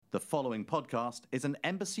The following podcast is an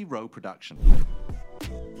Embassy Row production.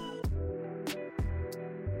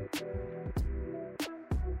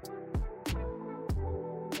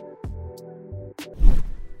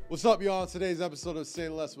 What's up, y'all? On today's episode of Say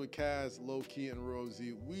Less with Kaz, Low Key, and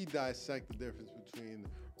Rosie, we dissect the difference between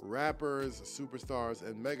rappers, superstars,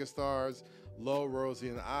 and megastars. Low, Rosie,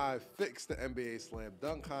 and I fix the NBA Slam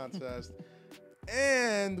Dunk Contest,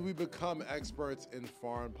 and we become experts in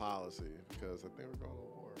foreign policy because I think we're going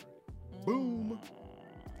to war. Boom.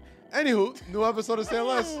 Anywho, new episode of Say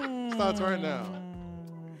Less starts right now.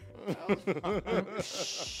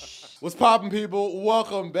 What's poppin', people?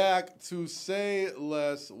 Welcome back to Say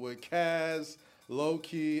Less with Kaz, Low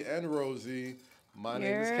Key, and Rosie. My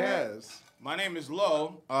name is Kaz. My name is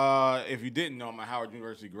Lo. If you didn't know, I'm a Howard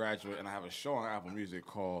University graduate, and I have a show on Apple Music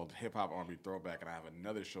called Hip Hop R&B Throwback, and I have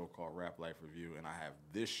another show called Rap Life Review, and I have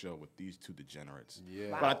this show with these two degenerates.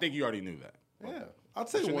 Yeah. But I think you already knew that. Yeah, I'll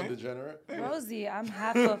take your one name? degenerate. Rosie, I'm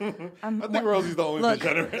half of. I think Rosie's the only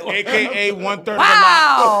degenerate. AKA 1/3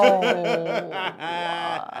 Wow!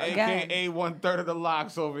 AKA 1/3 of the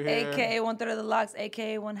locks over here. AKA 1/3 of the locks,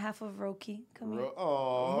 AKA one half of Roki. Come here.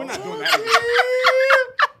 Oh, We're not doing that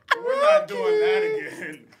again. We're not doing that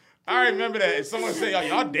again. I remember that. If someone say, "Yo,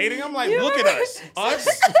 y'all dating?" I'm like, "Look at us, us."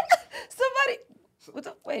 Somebody.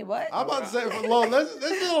 Wait, what? I'm about to say, Lo, there's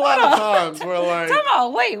been a lot of times where, like, Come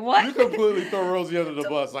on, wait, what? you completely throw Rosie under the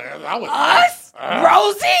bus. Like, I would. Us?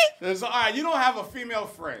 Rosie? So, all right, you don't have a female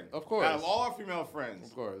friend. Of course. Out of all our female friends.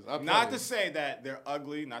 Of course. Not to say that they're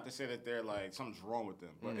ugly, not to say that they're like something's wrong with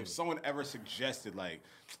them. But if someone ever suggested like,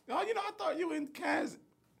 oh, you know, I thought you and Kaz,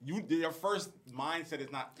 your first mindset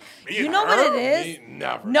is not. You know what it is?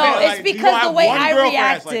 Never. No, Man, it's like, you because don't the have way one I girlfriend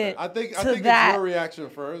that's like reacted I think to it's that. your reaction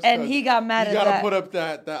first. And 'cause he got mad at You gotta that. put up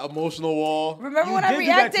that emotional wall. Remember You when I did do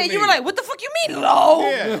that to reacted? You me. were like, what the fuck you mean, low?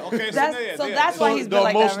 Yeah, okay, That's why So he's the been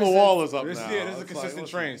like that emotional ever wall since. is up This, now. yeah, this is a It's like, consistent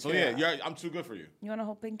listen, train. So yeah. yeah, I'm too good for you. You want to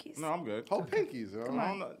hold pinkies? No, I'm good. Hold pinkies, yo. I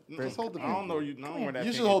don't know. Just hold the I don't pinky. know you. I don't know where that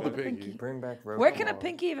You should pinky hold the been. pinky. Bring back Rosie. Where can a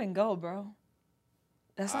pinky even go, bro?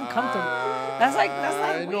 That's uncomfortable. That's like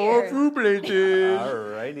I know weird. a few places.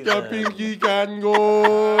 Alrighty The then. pinky can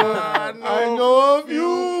go. I know a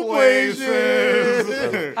few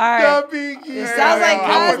places. All right. The pinky. It sounds like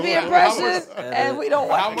How Cosby much- impression, how much- and we don't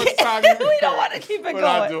how want. much time you- we don't want to keep it We're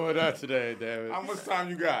not going. doing that today, damn it. How much time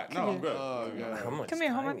you got? No, I'm good. Oh, God. How much Come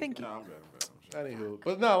here, hold my time? pinky. No, I'm good. Anywho,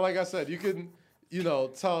 but no, like I said, you can,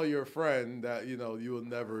 tell your friend that, you will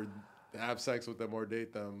never have sex with them or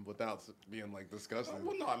date them without being like disgusting.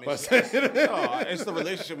 Well, no, I mean, But- it's the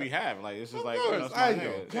relationship we have. Like, it's just like, course, it's I my know.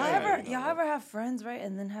 nigga. Y'all Yeah, y'all ever have friends, right,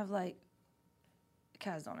 and then have like,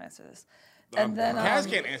 Kaz, don't answer this. And then Kaz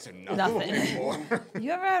can't answer nothing. anymore.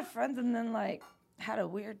 you ever had friends and then like had a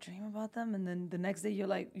weird dream about them, and then the next day you're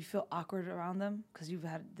like you feel awkward around them because you've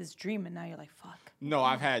had this dream, and now you're like, fuck. No,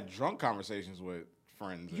 I've had drunk conversations with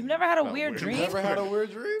friends. You've never had a weird dream? Never had a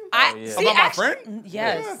weird dream? I yeah. see About my actually- friend?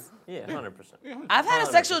 Yes. Yeah, 100%. I've had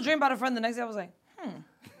a sexual dream about a friend. The next day I was like,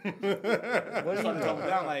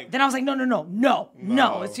 Down, like, then I was like, no.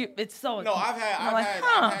 It's so. no, I'm like,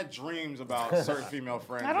 I've had dreams about certain female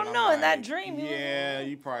friends. I don't and know, I'm in that like, dream, you know? Yeah,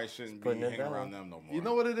 you probably shouldn't be Putting it hanging down. around them no more. You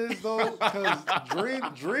know what it is, though?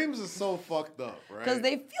 Because dreams are so fucked up, right? because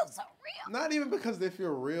they feel so real. Not even because they feel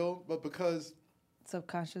real, but because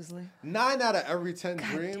Subconsciously. 9 out of every 10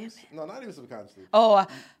 dreams, no, not even subconsciously, Oh,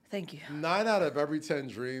 thank you. 9 out of every 10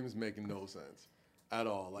 dreams make no sense at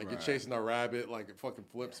all. Like, you're Right. chasing a rabbit, like, it fucking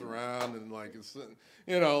flips around, and, like, it's,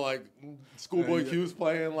 like, Schoolboy Q's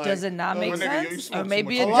playing, like... Does it not make Well, nigga, you sense? smoke Or too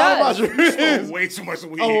maybe much it A lot does. of my dreams... way too much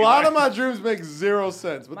weed. A lot of like- my dreams make zero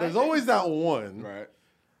sense, but there's always that one Right.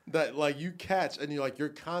 that, like, you catch, and you're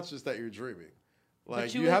conscious that you're dreaming.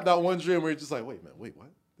 Like, you you have that one dream where you're just like, wait, what?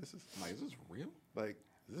 I'm like, is this real? Like,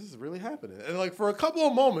 this is really happening. And like for a couple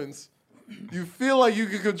of moments, you feel like you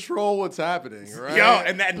can control what's happening, right? Yo,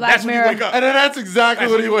 and Black that's when you Mirror. wake up. And then that's exactly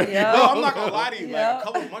what he went. Yeah. No, I'm not gonna lie to you. Yeah. Like a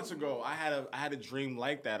couple of months ago, I had a dream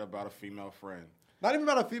like that about a female friend. Not even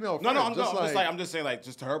about a female No, friend. I'm just saying, like,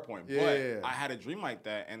 just to her point. Yeah, but yeah, yeah. I had a dream like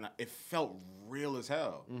that, and it felt real as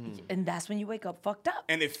hell. And that's when you wake up fucked up.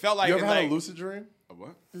 And it felt like You ever had like, a lucid dream? a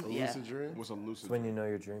what? A Yeah. lucid dream? What's a lucid? When you know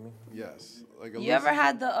you're dreaming. Yes. Like a You ever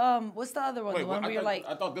had the what's the other one? Wait, the what? one where you're like,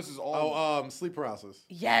 I thought this is all. sleep paralysis.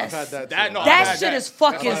 yes. I've had that. That too. no, I've That had shit is That's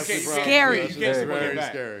fucking why I can't- scary. You That's can't sleep on your very back.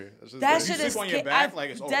 scary. That's just That like- shit sleep is on your scary. back, like,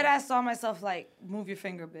 it's over. Dead ass saw myself like, move your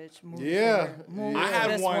finger, bitch. Move your Yeah. finger. Move Yeah. I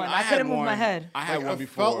had this one. one. I I had couldn't move one. my head. I had Like, one I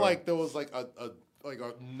before. felt like there was like a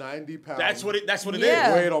 90-pound. That's what it is.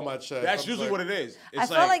 Yeah. weight on my chest. That's I'm usually like, what it is. I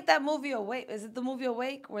felt like that movie Awake. Is it the movie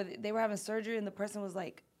Awake where they were having surgery and the person was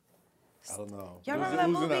like I don't know. Y'all remember that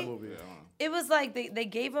Who's in that movie? movie? It was like they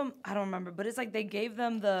gave him, I don't remember, but it's like they gave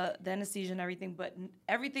them the anesthesia and everything, but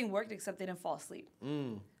everything worked except they didn't fall asleep.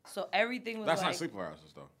 So everything was That's like, not sleep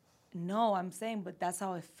paralysis though. no, I'm saying, but that's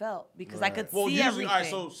how it felt because I could Well, see usually, everything. all right.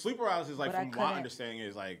 So sleep paralysis, like But I from my couldn't. understanding,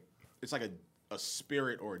 is like it's like a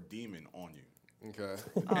spirit or a demon on you. Okay.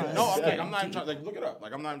 No, I'm not even trying. Like, look it up.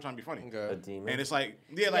 Like, I'm not even trying to be funny. Okay. A demon. And it's like,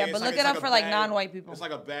 yeah, like, but it's look like, it up a for, like, bad- non-white people. It's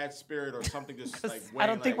like a bad spirit or something, just like weighing, I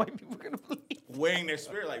don't think like, white people are gonna believe. weighing their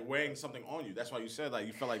spirit, like weighing something on you. That's why you said like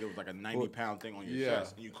you felt like it was like a 90-pound thing on your Yeah.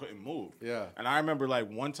 chest and you couldn't move. Yeah. And I remember like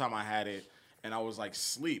one time I had it and I was like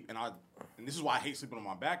sleep and this is why I hate sleeping on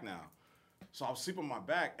my back now. So I was sleeping on my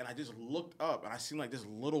back and I just looked up and I seen like this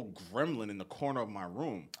little gremlin in the corner of my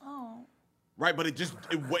room. Oh, Right, but it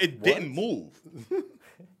didn't move.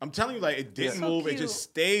 I'm telling you, like it didn't So move. It cute. just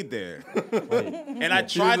stayed there. Wait, And I Can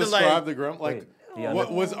tried you to describe like the gremlin? Like, the what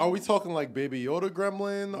under- was? Are we talking like Baby Yoda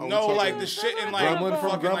gremlin? Are we no, talking- like the shit in like Gremlin from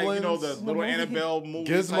fucking, like, you know, the Gremlins? little Annabelle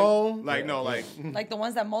movie. Gizmo? Like no, like like the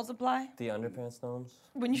ones that multiply the underpants gnomes.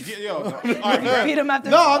 when you yo. All right, feed them after.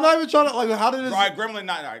 No, I'm not even trying to. Like, how did this? All right, Gremlin,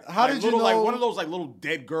 not right. How like, did you little, know- like one of those like little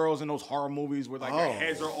dead girls in those horror movies where like their Oh.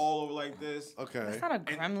 heads are all over like this. Okay. It's not a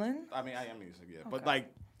gremlin. I mean, yeah, but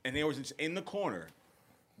like, and they was just in the corner,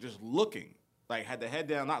 just looking, like had the head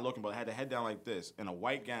down, not looking, but had the head down like this in a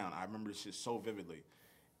white gown. I remember this shit so vividly,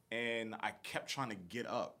 and I kept trying to get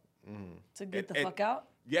up. To get the It- fuck out.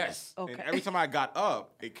 Yes. Okay. And every time I got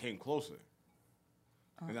up, it came closer.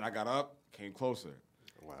 And then I got up, came closer.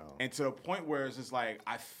 Wow. And to the point where it's just like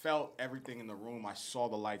I felt everything in the room. I saw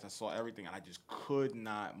the lights, I saw everything, and I just could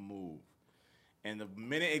not move. And the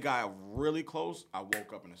minute it got really close, I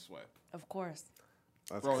woke up in a sweat. Of course.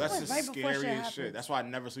 Bro, that's Like the right before shit scariest shit. happens. That's why I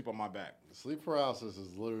never sleep on my back. Sleep paralysis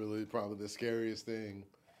is literally probably the scariest thing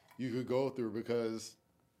you could go through because,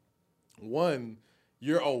 one,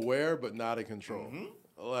 you're aware but not in control.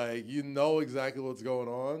 Like, you know exactly what's going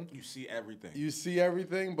on. You see everything. You see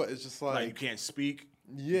everything, but it's just like you can't speak.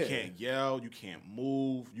 Yeah. You can't yell. You can't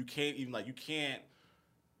move. You can't even you can't.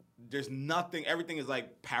 There's nothing. Everything is like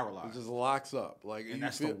it paralyzed. just locks up. Like, And you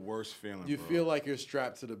that's feel, the worst feeling. you bro. feel like you're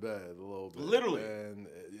strapped to the bed a little bit. Literally.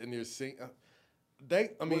 And you're seeing.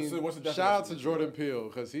 I mean, what's the shout out to definition? Jordan Peele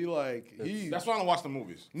because he. That's why I don't watch the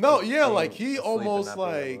movies. No, yeah, Being like he asleep and almost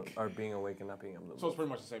not being able like to- or being awake and not being able to. So it's move. pretty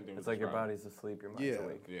much the same thing. It's like your body's asleep, your mind's Yeah.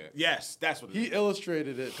 awake. Yeah. Yes, that's what it is. he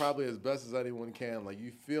illustrated it probably as best as anyone can. Like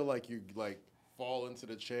you feel like you like fall into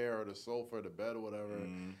the chair or the sofa or the bed or whatever,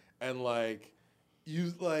 and like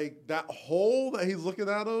you like that hole that he's looking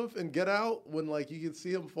out of and Get Out when like you can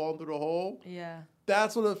see him fall through the hole. Yeah.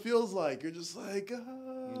 That's what it feels like. You're just like,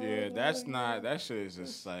 Yeah, that's not. That shit is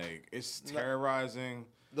just like it's terrorizing.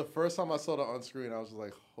 The first time I saw it on screen, I was just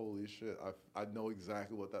like, holy shit! I know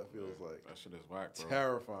exactly what that feels like. That shit is whack, bro.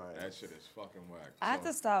 Terrifying. That shit is fucking whack. I had So,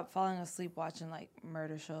 to stop falling asleep watching like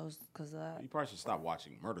murder shows because You probably should stop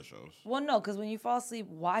watching murder shows. well, no, because when you fall asleep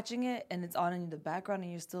watching it and it's on in the background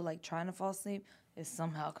and you're still like trying to fall asleep, it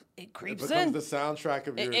somehow it It creeps becomes in. the soundtrack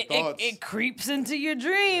of your It thoughts. creeps into your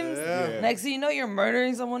dreams. Yeah. Next thing you know, you're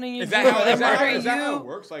murdering someone in your Is dream. that how, They're is that, how, murdering is that how it you.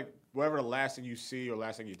 works? Like whatever the last thing you see or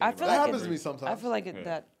last thing you think I feel about. That like happens it, to me sometimes. I feel like Yeah.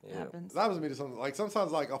 that happens. That happens to me to something. Like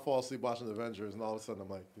sometimes, like I'll fall asleep watching the Avengers, and all of a sudden I'm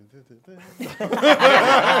like,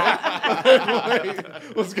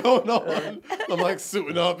 wait, what's going on? I'm like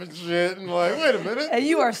suiting up and shit, and like, wait a minute. And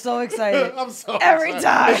you are so excited. I'm so Every excited.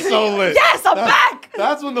 time. It's so lit. Yes, I'm back.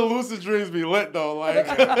 That's when the lucid dreams be lit though. Like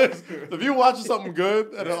if you watching something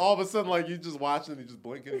good, and then all of a sudden like you just watching, and you just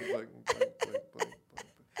blinking, and it's like, blink, blink, blink, blink.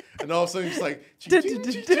 And all of a sudden, you're just like, ching, ching,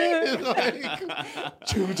 ching, ching, like,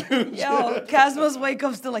 choo, choo, Yo, Casimo's wake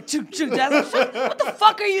up still like, choo, choo, Jasmine, what the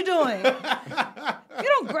fuck are you doing? You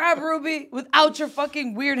don't grab Ruby without your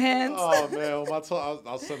fucking weird hands. Oh man, when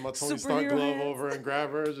I'll send my Tony Stark Superhero glove hands. over and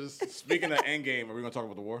grab her. Just Speaking of Endgame, are we gonna talk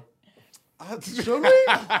about the war? should we?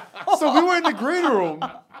 So we were in the green room.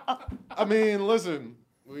 I mean, listen,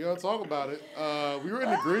 we gotta talk about it. We were in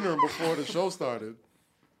the green room before the show started.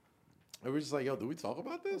 And we're just like, yo, do we talk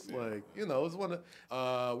about this? Like, you know, it's one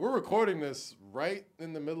of, we're recording this right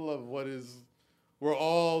in the middle of we're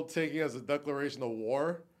all taking as a declaration of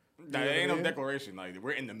war. Nah, You know there ain't what I no mean? declaration. Like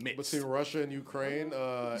we're in the midst. Between Russia and Ukraine.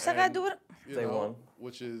 What's that got to do with it? They won.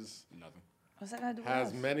 Which is Nothing. What's that got to do with has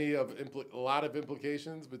us? many of a lot of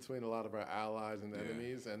implications between a lot of our allies and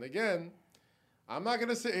enemies. And again, I'm not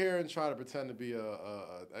gonna sit here and try to pretend to be a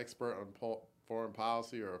expert on foreign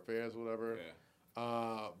policy or affairs, whatever.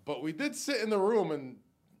 Yeah. But we did sit in the room and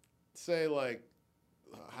say like,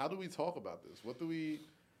 how do we talk about this? What do we?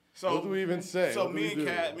 So What do we even say? So What do we do?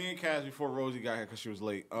 me and Kaz before Rosie got here because she was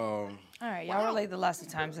late. All right, y'all were late the last 2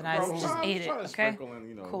 times, and I just ate it. Trying to Okay. sprinkle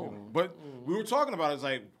in, Cool. But we were talking about it's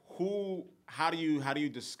like how do you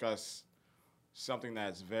discuss something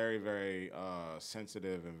that's very, very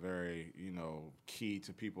sensitive and very, key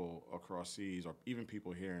to people across seas or even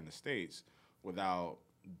people here in the States without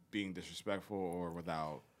being disrespectful or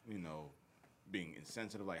without, being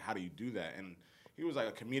insensitive? Like, how do you do that? And he was like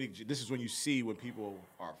a comedic. This is when you see when people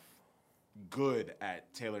are good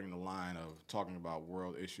at tailoring the line of talking about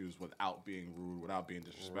world issues without being rude, without being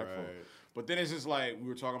disrespectful. Right. But then it's just like we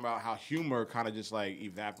were talking about how humor kind of just like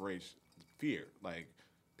evaporates fear. Like,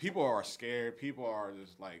 people are scared, people are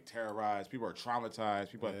just like terrorized, people are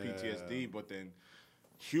traumatized, people have PTSD, but then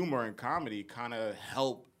humor and comedy kind of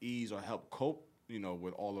help ease or help cope,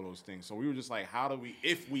 with all of those things. So we were just like, how do we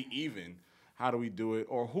do it,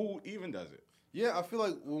 or who even does it? Yeah, I feel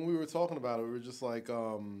like when we were talking about it, we were just like,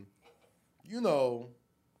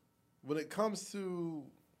 when it comes to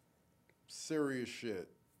serious shit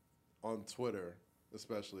on Twitter,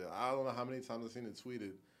 especially, I don't know how many times I've seen it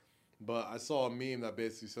tweeted, but I saw a meme that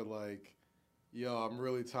basically said, like, yo, I'm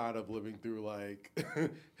really tired of living through, like,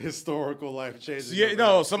 historical life-changing Yeah,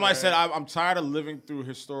 no, events, somebody right? said, I'm tired of living through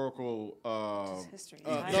historical... History.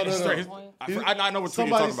 no. I know what tweet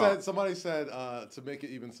you're talking about. Somebody said, to make it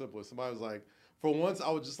even simpler, somebody was like, for once, I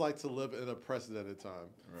would just like to live in a precedented time.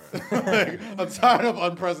 Right. Like, I'm tired of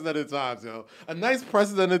unprecedented times, yo. A nice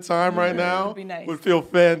precedented time right now would be nice. would feel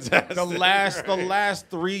fantastic. The last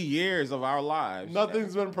 3 years of our lives.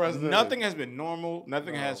 Nothing's been precedented. Nothing has been normal.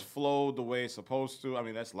 Nothing has flowed the way it's supposed to. I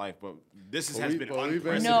mean, that's life, but this has been we've been-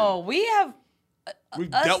 unprecedented. No, we have.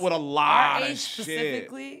 We've us, dealt with a lot our of age shit.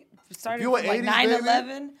 specifically, starting You from were like 80s,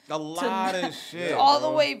 9/11. A lot of shit. All bro.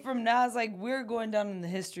 the way from now, it's like we're going down in the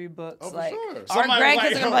history books. Oh, for like sure. our Somebody grandkids was like,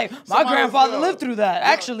 are gonna be like, my somebody was- grandfather yo, lived through that.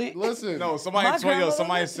 Actually, Listen, No, My somebody grandmother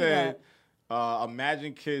somebody lived through said,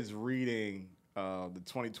 imagine kids reading the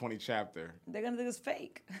 2020 chapter. they're gonna think it's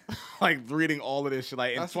fake. Like, reading all of this shit.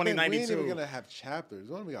 Like, in that's the thing, we ain't 2092. even gonna have chapters.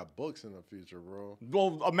 We only got books in the future, bro.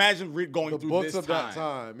 Well, imagine going The through books this of that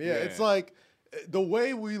time. Yeah, it's like the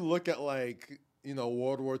way we look at, like,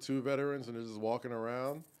 World War II veterans and they're just walking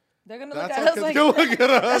around. They're gonna look That's at how us kids like, can look at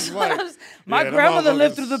us that's what like, I'm s- my them grandmother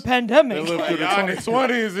lived through the motherfuckers- pandemic. They lived through the Y'all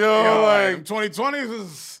 2020s, yo. like, Like, 2020s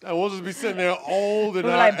is... and we'll just be sitting there old and We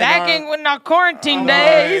were like back in when our quarantine Right.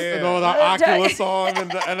 days. Yeah. with our Let me tell you. Oculus on in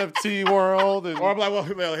the NFT world, and Or I'm like, well,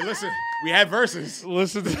 hey, listen, we had verses.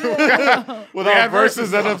 listen to with our have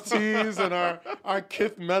versus verses. NFTs and our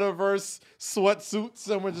Kith metaverse sweatsuits,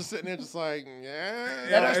 and we're just sitting there, just like, That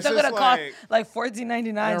Yeah, are it's still just gonna cost like- like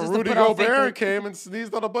 $14.99 and just Rudy to put on Gobert fake. came and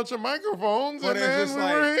sneezed on a bunch of microphones, But and it's then just we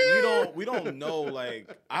like were here. we don't know.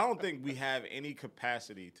 Like, I don't think we have any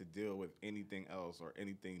capacity to deal with anything else or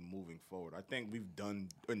anything moving forward. I think we've done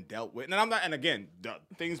and dealt with. And I'm not. And again,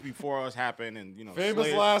 things before us happen, and Famous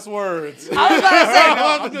slaves- last words. I was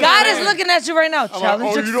about to say, God is looking at you right now. I'm like,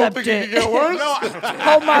 Challenge oh, you don't think it accepted. can get worse?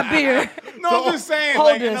 Hold my beer. No, I'm just saying. Hold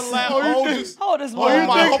Like, in the this. last, Oh, you hold think- this. Hold this you one.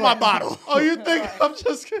 think- Hold my bottle. Oh, you think I'm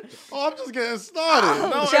just getting started?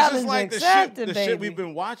 No, it's Challenge just like the accepted, shit baby. we've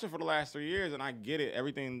been watching for the last 3 years, and I get it.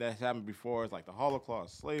 Everything that's happened before is like the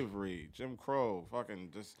Holocaust, slavery, Jim Crow, fucking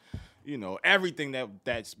just, everything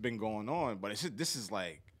that's been going on. But it's just, this is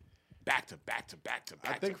like back to back to back to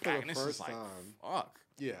back. I think to for back, the and this first is like, time- fuck.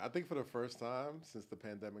 Yeah, I think for the first time since the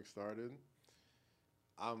pandemic started,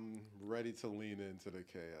 I'm ready to lean into the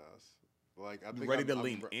chaos. Like, I think ready I'm, to I'm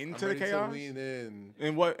lean re- into I'm the ready chaos? To lean in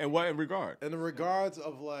In what regard? in the regards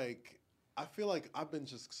of, like, I feel like I've been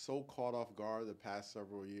just so caught off guard the past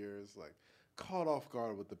several years. Like, caught off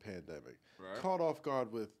guard with the pandemic, Right. caught off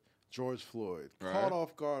guard with George Floyd, Right. caught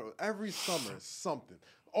off guard with every summer something.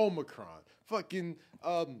 Omicron, fucking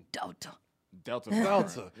Delta. Delta.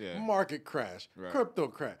 Delta, Yeah. market crash, Right. crypto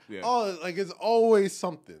crash. Yeah. All like it's always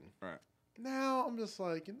something. Right. Now I'm just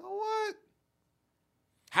like, you know what?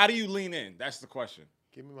 How do you lean in? That's the question.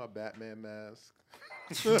 Give me my Batman mask.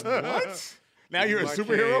 What? Now you're a My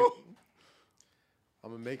superhero? cape.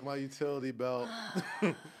 I'm gonna make my utility belt.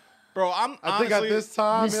 Bro, I think at honestly, this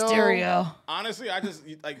time, Mysterio. honestly, I just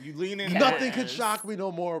you lean in. nothing could shock me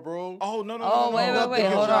no more, bro. Oh no no. Oh, no, wait, no, wait, no,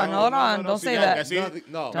 hold no, on, no, hold no, on. no, Don't see say that. that. See, Nothing,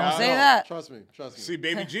 no, Don't no, say no. that. Trust me. see,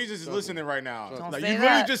 baby Jesus is listening right now. Don't Like, say you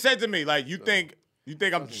literally that. just said to me, like, you think I'm you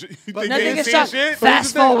think But you nothing ain't can seen shock- shit? But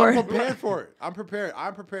here's Fast the thing, forward. I'm prepared for it.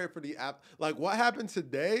 I'm prepared for the app. Like what happened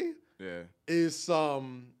today Yeah. is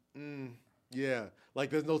yeah. Like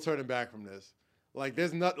there's no turning back from this. Like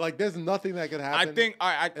there's nothing that could happen. I think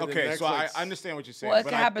the okay, next, so like, I understand what you're saying. Well, it but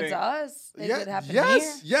could I happen think, to us. It could happen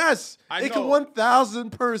yes, here. yes. I It could know.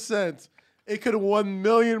 1000%. It could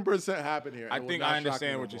 1,000,000% happen here. I and it would think not I shock me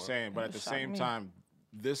understand no what you're more. saying, but at the Shock same me. time,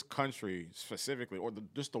 this country specifically, or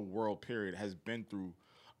just the world period, has been through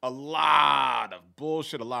a lot of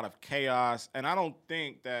bullshit, a lot of chaos, and I don't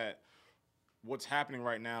think that what's happening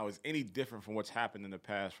right now is any different from what's happened in the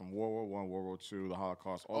past, from World War I, World War II, the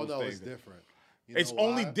Holocaust, all Oh, those no, things. it's different. You It's know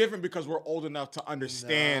only why? different because we're old enough to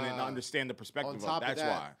understand and Nah. understand the perspective On of top it. of That's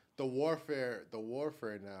that, why. the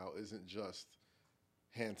warfare now isn't just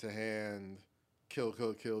hand to hand, kill,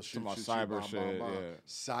 shoot, about shoot, cyber bomb, shit, bomb. yeah.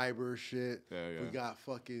 Cyber shit. Yeah, yeah. We got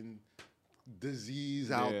fucking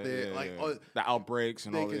disease out Yeah, there. yeah, like yeah. The outbreaks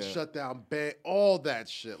and they all can that. shut down all that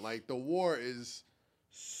shit. Like the war is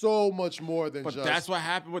so much more than But just. that's what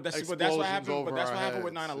happened with explosions with over 9/11.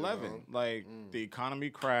 our heads, Like the economy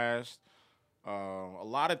crashed. A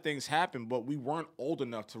lot of things happened, but we weren't old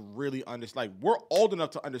enough to really understand. Like we're old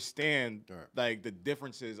enough to understand Right. like the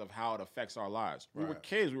differences of how it affects our lives. We were Right.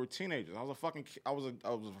 kids. We were teenagers. I was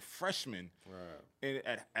a freshman Right.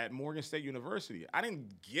 at Morgan State University. I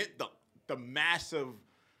didn't get the massive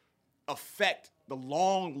effect, the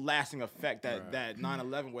long-lasting effect that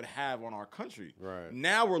 9/11 would have on our country. Right.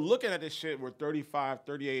 Now we're looking at this shit. We're 35,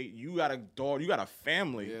 38. You got a daughter. You got a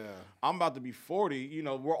family. Yeah. I'm about to be 40. You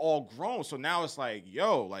know, we're all grown. So now it's like,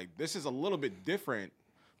 yo, like this is a little bit different.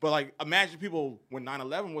 But like, imagine people when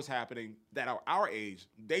 9/11 was happening that are our age,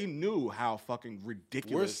 they knew how fucking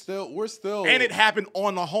ridiculous. We're still. And it happened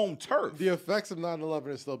on the home turf. The effects of 9/11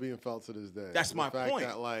 are still being felt to this day. That's the my fact point.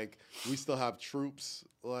 That like we still have troops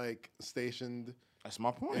like stationed That's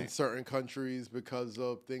my point. in certain countries because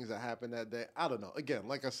of things that happened that day. I don't know. Again,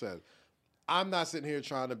 like I said, I'm not sitting here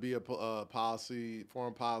trying to be a foreign policy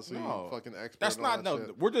fucking expert. That's and all not that no.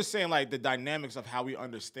 shit. We're just saying like the dynamics of how we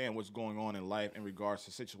understand what's going on in life in regards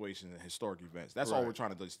to situations and historic events. That's all Right. we're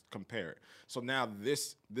trying to just compare it. So now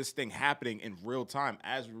this thing happening in real time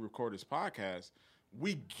as we record this podcast,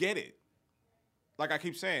 we get it. Like I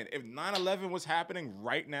keep saying, if 9/11 was happening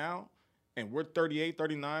right now and we're 38,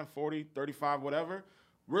 39, 40, 35, whatever,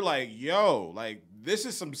 we're like, yo, like this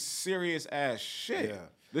is some serious ass shit. Yeah.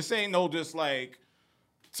 This ain't no just like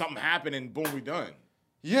something happened and boom, we done.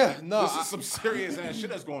 Yeah, no. This is some serious ass shit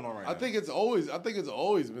that's going on right now. I think it's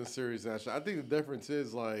always been serious action. I think the difference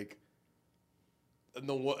is like and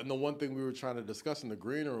the one thing we were trying to discuss in the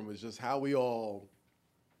green room is just how we all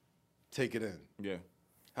take it in. Yeah.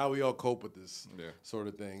 How we all cope with this Yeah. sort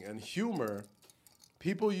of thing. And humor,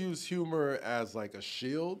 people use humor as like a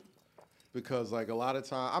shield because like a lot of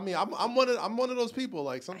time, I mean, I'm one of those people.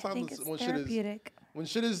 Like I sometimes think it's when therapeutic.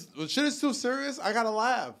 shit is too serious, I gotta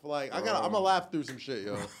laugh. Like I'm gonna laugh through some shit,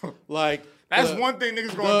 yo. Like That's the- one thing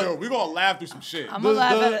niggas gonna do. We gonna laugh through some shit. I'm The- gonna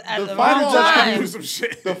laugh the- at the the final wrong judge Laugh time. through some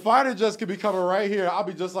shit. The fighter just could be coming right here. I'll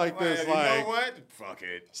be just like this, you like know what? Fuck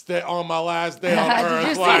it. stay on my last day on Did you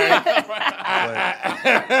earth. see Like,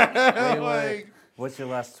 Wait, like, what's your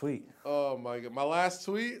last tweet? oh my god, my last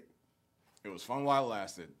tweet. It was fun while it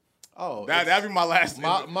lasted. Oh, That'd be my last.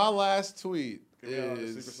 my last tweet Give me all the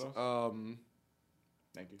is secret sauce.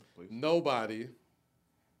 Thank you, please. nobody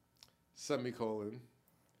semicolon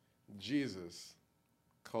Jesus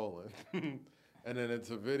colon and then it's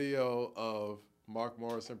a video of Mark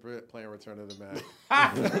Morrison playing Return of the Mac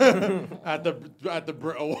at the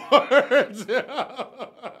Brit Awards.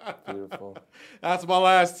 Beautiful. That's my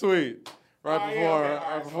last tweet. Right Oh, yeah, before, okay, all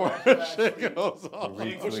right, right before so that's shit your goes off.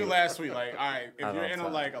 What's your last tweet? Like, all right, if I you're don't in a know.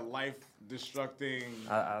 like a life-destructing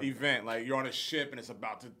I- event, like you're on a ship and it's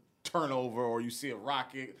about to turn over, or you see a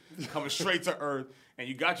rocket coming straight to Earth, and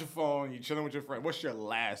you got your phone, you're chilling with your friend. What's your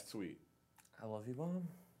last tweet? I love you, mom.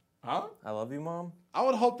 Huh? I love you, mom. I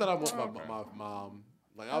would hope that I'm with my Okay. mom.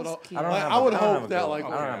 Like I would, That's hope, cute. I don't like, have I a- would I don't have hope a that girl. like. I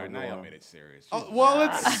don't have a now girl. y'all made it serious. Well,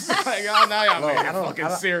 it's like, oh, now y'all made I it don't- fucking I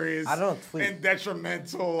don't- serious. I don't tweet. And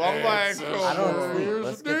detrimental. I'm like, oh, I don't Sure. tweet. Here's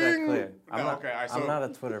Let's the get that thing. clear. No, I'm not, okay, all right, I'm so- not a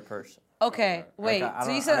Twitter person. Okay, wait. I So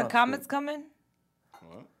you don't- I said a don't comment's tweet. coming?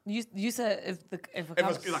 What? You said if a If comment.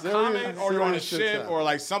 it's a Serious- comment or you're on a serious shit's ship happening. or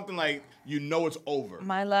like something like you know it's over.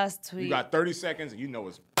 My last You tweet got 30 seconds and you know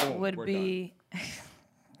it's boom. would we're be, done.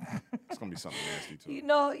 It's gonna be something nasty too. you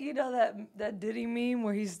know that Diddy meme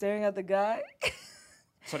where he's staring at the guy.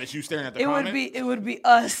 So that you staring at the It comment. would be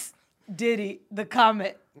us, Diddy, the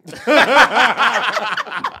comment.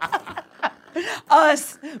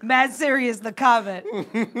 Us, mad serious, the comment.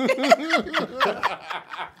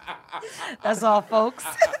 That's all, folks.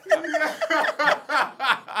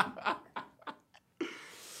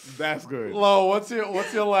 That's good. Lo, what's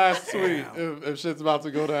your last tweet if shit's about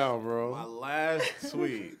to go down, My bro? last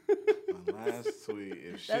tweet. My Last tweet.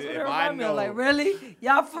 If That's shit, what it if I reminded me know, of. Like, really?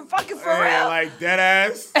 Y'all for fucking for yeah, real? like dead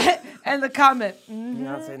ass. And the comment.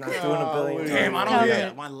 Beyonce not doing a billion. Damn, I don't. Comment.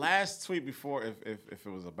 Yeah, my last tweet before, if it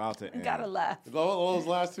was about to end. Gotta laugh. All those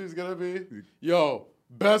last tweets gonna be, yo,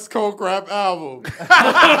 best coke rap album.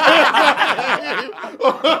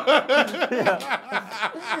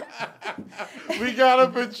 We got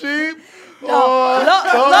it for cheap. Lo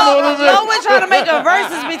was trying to make a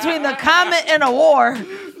versus between the comment and a war.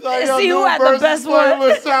 Like, See who had the best one.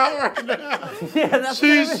 playlist out right now. Yeah, that's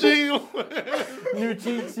Cheat sheet. new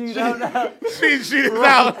cheat sheet out now. Cheat sheet is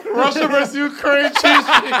out. Russia versus Ukraine cheat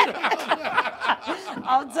sheet.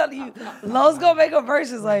 I'm telling you, Lo's gonna make a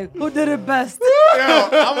versus like, who did it best? Yo,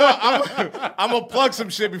 I'm gonna plug some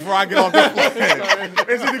shit before I get off this plane.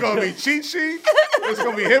 It's either gonna be cheat sheet, it's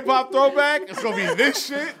gonna be hip hop throwback, it's gonna be this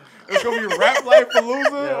shit. It's gonna be Rap Life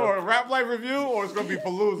Palooza or Rap Life Review, or it's gonna be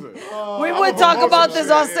Palooza. We would talk about this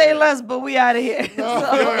on Say Less, but we out of here.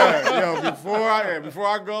 Yo, before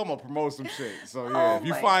I go, I'm gonna promote some shit. So yeah, Oh if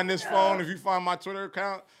you my find this God. phone, if you find my Twitter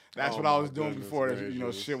account, that's what I was doing goodness before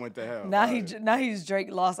gracious. shit went to hell. Now he's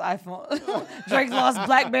Drake lost iPhone. Drake lost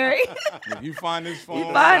BlackBerry. If you find this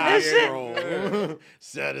phone, find this shit? Bro.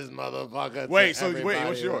 Said his motherfucker. Wait, to so wait, everybody.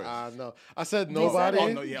 what's yours? I know. I said nobody. Oh,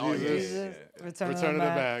 no, yeah, oh, yeah, Jesus. yeah. Return Return of of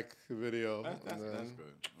the back video. That's And then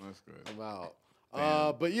good. That's good. I'm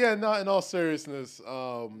out. But yeah, no. In all seriousness,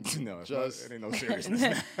 No, it's just it ain't no seriousness.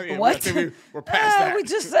 now. Yeah, What? I think we're past that. We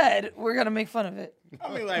just said we're gonna make fun of it.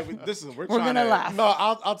 I mean, like we're We're trying gonna to laugh. no.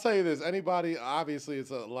 I'll tell you this. Anybody, obviously,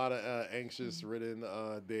 it's a lot of anxious-ridden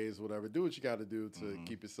days. Whatever. Do what you got to do to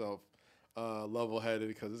keep yourself level-headed,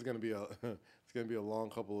 because it's gonna be a it's gonna be a long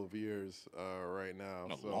couple of years right now.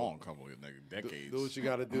 A So long couple of decades. do what you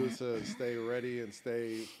got to do to stay ready and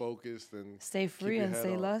stay focused and Stay keep free your and head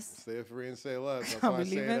say on. less. Stay free and say less. That's Are why I we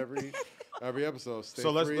say it leaving? every episode. Stay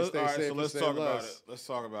So free, stay all right, safe, so and let's stay talk about less. it. Let's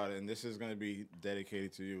talk about it, and this is going to be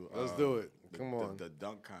dedicated to you. Let's do it. the- Come the- on. The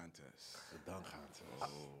dunk contest. The dunk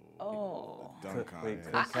contest. Oh. Dunk Wait, contest.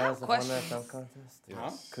 could Kaz have won that questions. dunk contest?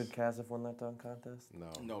 Huh? Could Kaz have won that dunk contest?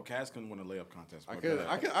 No. No, Cass couldn't win a layup contest.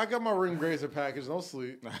 I got my ring grazer package. Don't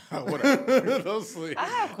sleep. Whatever. Don't sleep. I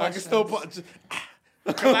have I can still questions.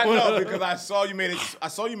 Because I know, because I saw you made it. I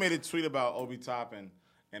saw you made a tweet about Obi Toppin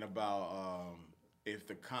and about if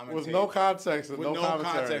the commentator with no context and with no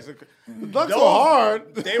commentary. context. Dunks so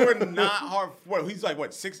hard. They were not hard. What? He's like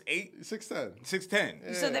what? 6'8", 6'10".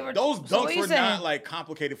 6'10". So they were. Those so what dunks you were saying? not like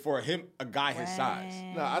complicated for a guy his size.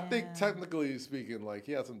 No, I think technically speaking, like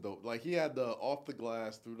he had some dope. Like he had the off the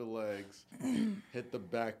glass through the legs, hit the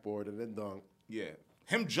backboard and then dunk. Yeah,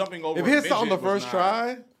 him jumping over. If a he hits it on the midget was first not-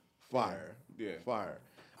 try, fire. Yeah. Fire.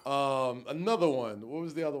 Another one. What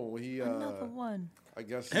was the other one? He Another one. I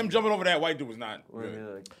guess Him jumping over that white dude was not Where good. he,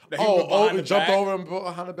 like, That he went behind the jumped back, over him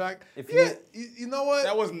behind the back. If Yeah, he- you know what?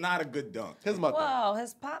 That was not a good dunk. Here's my thing. Well,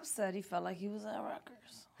 his pop said he felt like he was at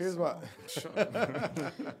Rutgers. Here's my.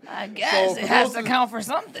 I guess for it has those to who- count for For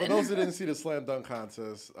something. those who didn't see the slam dunk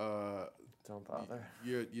contest, don't bother.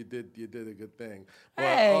 you did a good thing. But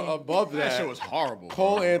Hey. above That that, shit was horrible.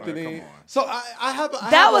 Cole bro. Like, Anthony. come on. So I have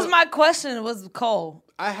That was my question. Was Cole?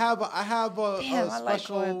 I have a Damn, I like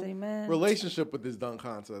special Cole Anthony, man. relationship with this dunk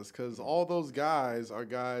contest because all those guys are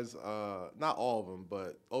guys, not all of them,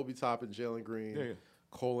 but Obi Toppin, Jalen Green, Yeah.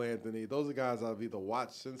 Cole Anthony. Those are guys I've either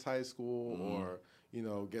watched since high school Mm-hmm.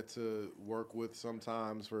 or get to work with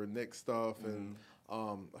sometimes for Knicks stuff and.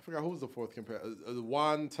 I forgot who's the fourth compare.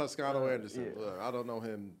 Juan Toscano Anderson. yeah. I don't know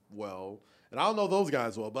him well, and I don't know those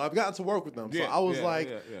guys well, but I've gotten to work with them. So Yeah, I was yeah, like,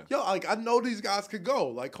 yeah. yo, like I know these guys could go.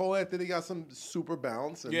 Like Cole Anthony got some super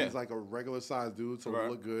bounce, and Yeah. he's like a regular sized dude, so Right. he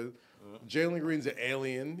look good. Jalen Green's an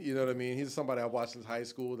alien. You know what I mean? He's somebody I've watched since high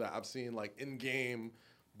school that I've seen like in game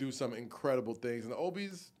do some incredible things. And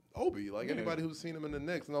Obi's Obi. Like anybody who's seen him in the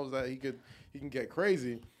Knicks knows that he can get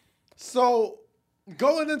crazy. So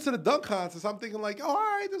going into the dunk contest, I'm thinking like, oh, all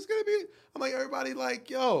right, there's gonna be. I'm like everybody like,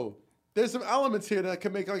 yo, there's some elements here that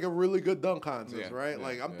can make like a really good dunk contest, Yeah, right? yeah,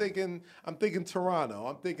 like I'm yeah. thinking Toronto.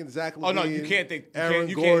 I'm thinking Zach LaVine. Oh no, you can't think. Aaron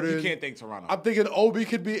You Gordon. can't think Toronto. I'm thinking Obi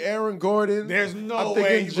could be Aaron Gordon. There's no I'm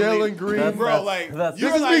way thinking you Jalen believe- Green. That's- bro. Like that's- you're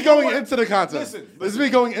This is like, me you know going what? into the contest. Listen, This is me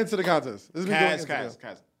going into the contest. This is me going into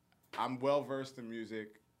Kaz. I'm well versed in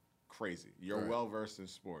music. Crazy. You're Right. well versed in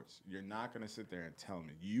sports. You're not gonna sit there and tell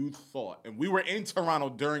me you thought, and we were in Toronto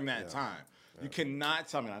during that time. You cannot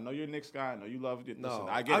tell me. I know you're a Knicks guy. I know you love it. No, Listen,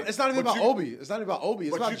 I get it. It's not even But about you- Obi. It's not even about Obi.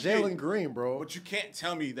 It's but about you can't- Jalen Green, bro. But you can't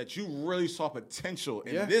tell me that you really saw potential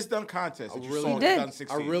in Yeah. this dunk contest that you really saw in did.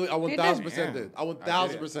 2016. I 1,000% Yeah. did. I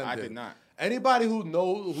 1,000% I did. did not. Anybody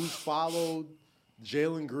who's followed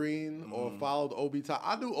Jalen Green or followed Obi,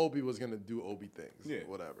 I knew Obi was gonna do Obi things. Yeah.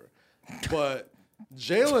 Whatever. But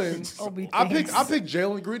Jalen, Obi I picked thinks.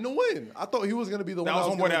 Jalen Green to win. I thought he was gonna be the That one. was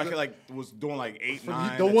one boy that gonna- like was doing like 8,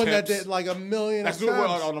 9. the one that attempts. did like 1 million. That's the one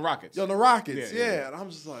attempts. on the Rockets. On the Rockets, Yeah, yeah. yeah. And I'm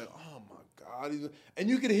just like, oh my god. And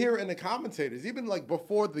you could hear it in the commentators, even like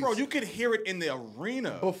before the Bro, you could hear it in the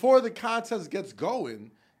arena. before the contest gets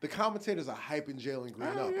going. The commentators are hyping Jalen Green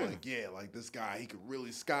up, like, yeah, like this guy, he could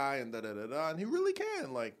really sky and da da da da, and he really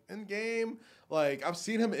can, like in game. Like I've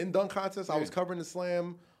seen him in dunk contests. I was covering the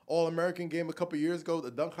Slam All-American game a couple years ago. The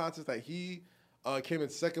dunk contest that he came in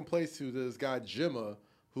second place to this guy Jimma,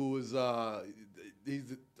 who was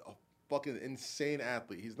he's a fucking insane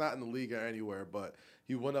athlete. He's not in the league or anywhere, but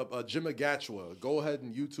he went up. Jimma Gatchua. Go ahead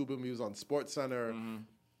and YouTube him. He was on SportsCenter,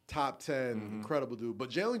 top 10, incredible dude. But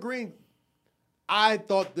Jalen Green. I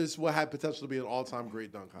thought this would have potential to be an all-time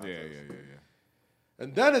great dunk contest. Yeah.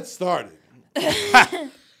 And then it started.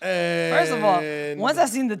 First of all, once I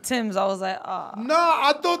seen the Tims, I was like, ah. No,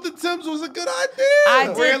 I thought the Timbs was a good idea. I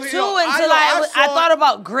did Really? too Yo, until I I saw- thought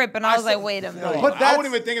about grip and I was saw- like, wait a minute. But I that's-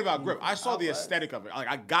 wouldn't even think about grip. I saw the aesthetic of it. Like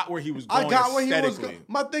I got where he was going. I got where he was aesthetically. going.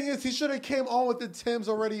 My thing is, he should have came on with the Timbs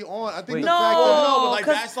already on. I think Wait. the fact that No, but No, like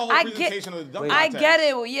 'cause that's the whole I presentation of the dunk I contest. get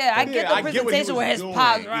it. Yeah, I get Yeah, the I get what he presentation was where his doing.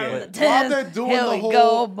 pops Yeah. around the while Tims. they're doing Here the we whole,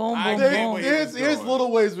 go. Boom, I boom, get boom. what he here's was here's doing.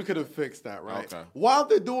 little ways we could have fixed that, right? Okay. While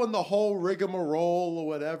they're doing the whole rigmarole or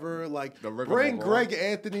whatever, like The bring rigmarole. Greg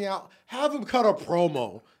Anthony out, have him cut a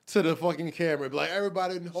promo to the fucking camera, be like,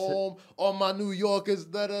 everybody in home, all my New Yorkers,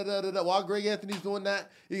 da da da da da. While Greg Anthony's doing that,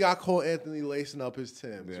 you got Cole Anthony lacing up his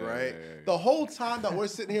Timbs, Yeah, right? yeah. The whole time that we're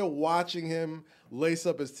sitting here watching him lace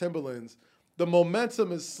up his Timberlands, the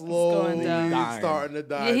momentum is slowly down. starting to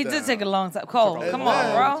die. Yeah, he down. did take a long time. Cole, And come then,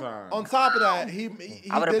 on, bro. On top of that, he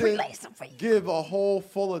I would've didn't pre-laced him for you. give a whole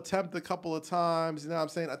full attempt a couple of times. You know what I'm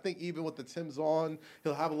saying? I think even with the Timbs on,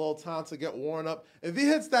 he'll have a little time to get worn up. If he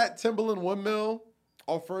hits that Timberland windmill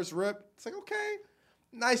on first rip, it's like, okay,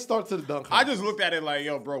 nice start to the dunk. I contest. just looked at it like,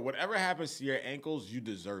 yo, bro, whatever happens to your ankles, you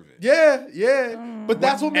deserve it. Yeah. But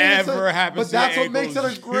that's what makes Whatever it. happens But to that's your what makes it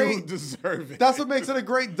ankles, a great. You deserve it. That's what makes it a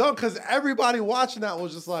great dunk because everybody watching that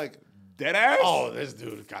was just like, dead ass. oh, this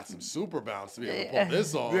dude got some super bounce to be able to Yeah. pull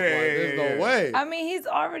this off. Yeah, Like, there's yeah. no way. I mean, he's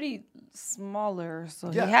already smaller,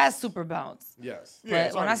 so Yes. he has super bounce. Yes. Yeah, But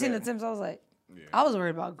it's when I already seen the there. Tims, I was like, I was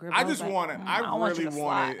worried about grip. I was just like, wanted, I want you really to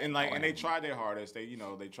wanted, slide. and they tried their hardest. They,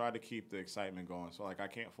 they tried to keep the excitement going. So like, I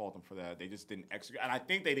can't fault them for that. They just didn't execute, and I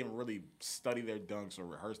think they didn't really study their dunks or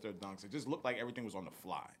rehearse their dunks. It just looked like everything was on the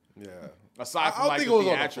fly. Yeah. Aside from I don't like think the it was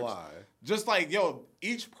on the theatrics. fly. Just like, yo,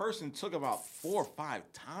 each person took about 4 or 5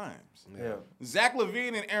 times. Yeah. Zach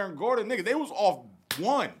LaVine and Aaron Gordon, nigga, they was off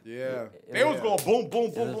one. Yeah. They was going boom, boom,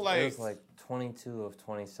 It boom, was, like, it was like 22 of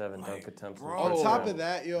 27 dunk attempts. in the bro. first On top round. of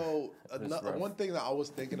that, yo, rough. one thing that I was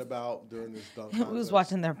thinking about during this dunk We was contest-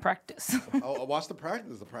 watching their practice. I watched the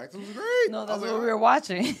practice. The practice was great. No, I that's was what like, we were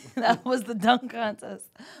watching. That was the dunk contest.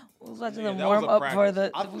 We was watching Yeah, them that was warm a up for practice.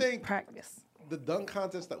 the I think- practice. The dunk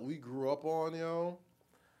contest that we grew up on, yo,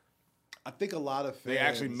 I think a lot of fans... they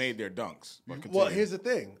actually made their dunks. But Well, continue. here's the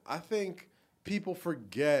thing. I think people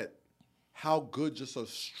forget how good just a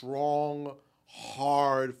strong,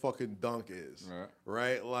 hard fucking dunk is.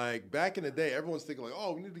 Right? Like, back in the day, everyone's thinking like,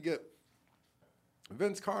 oh, we need to get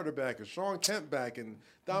Vince Carter back and Sean Kemp back and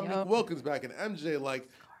Dominique Yup. Wilkins back and MJ. Like,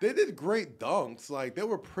 they did great dunks. Like, they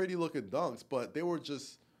were pretty looking dunks, but they were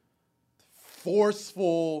just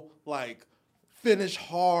forceful, like, finish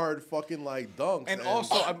hard fucking, like, dunks. And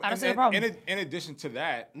also, I don't see the problem. in addition to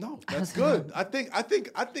that, No, that's good. I think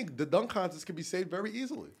the dunk contest can be saved very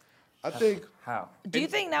easily. I think How? Do you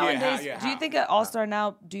think yeah, how- nowadays? yeah, do you how? think at All Star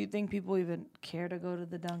now? Do you think people even care to go to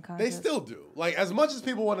the dunk contest? they still do. Like, as much as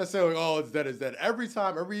people want to say, like, oh, it's dead, it's dead. Every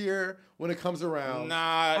time, every year when it comes around, nah,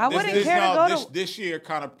 I wouldn't care to go to- this year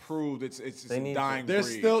kind of proved it's They a need dying they're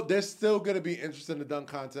breed. still going to be interested in the dunk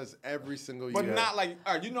contest every single but year. not like,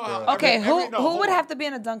 all right, you know how. Okay, every- who no, who hold would on. have to be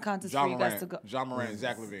in a dunk contest John for you guys Morant, to go? John Morant, and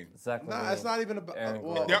Zach LaVine. Zach Nah, LaVine, it's not even about. Aaron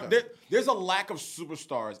Well, Gordon. okay. There's a lack of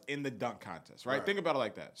superstars in the dunk contest, right? Right. Think about it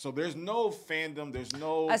like that. So there's no fandom. There's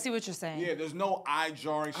no. I see what you're saying. Yeah, there's no eye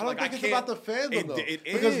jarring. I don't think it's about the fandom though, It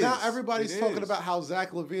because now is. everybody's It talking is. about how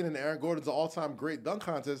Zach LaVine and Aaron Gordon's an all-time great dunk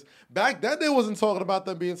contest. Back then, they wasn't talking about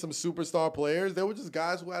them being some superstar players. They were just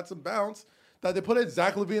guys who had some bounce. That they put in.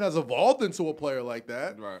 Zach LaVine has evolved into a player like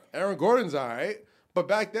that. Right. Aaron Gordon's all right, but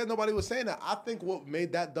back then nobody was saying that. I think what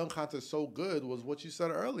made that dunk contest so good was what you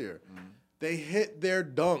said earlier. They hit their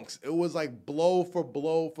dunks. It was like blow for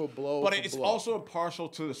blow for blow. But for it's blow. also partial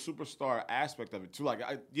to the superstar aspect of it too. Like,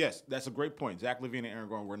 yes, that's a great point. Zach LaVine and Aaron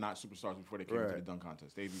Gordon were not superstars before they came into Right. the dunk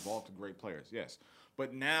contest. They've evolved to great players, yes.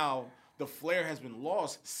 But now the flair has been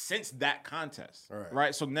lost since that contest, Right.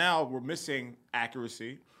 right? So now we're missing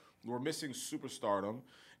accuracy. we're missing superstardom,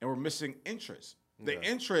 and we're missing interest. The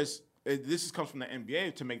interest, comes from the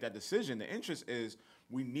NBA to make that decision. The interest is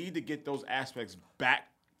we need to get those aspects back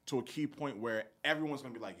to a key point where everyone's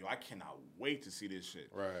gonna be like, yo, I cannot wait to see this shit.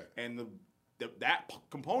 Right. And that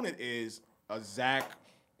component is a Zach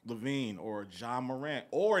LaVine or John Morant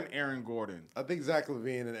or an Aaron Gordon. I think Zach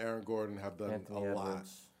LaVine and Aaron Gordon have done Anthony a lot.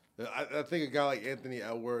 Edwards. I think a guy like Anthony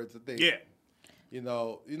Edwards. I think. Yeah. You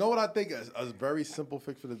know what I think a very simple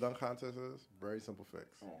fix for the dunk contest is? Very simple fix.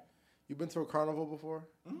 You been to a carnival before?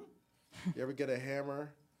 Mm-hmm. You ever get a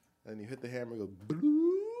hammer and you hit the hammer and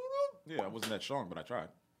go. Yeah, I wasn't that strong, but I tried.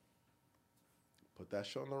 Put that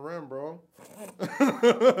shit on the rim, bro.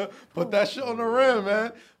 Put that shit on the rim,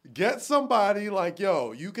 man. Get somebody like,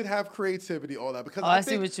 yo, you could have creativity, all that. Because I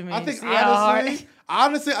see what you mean. I think See how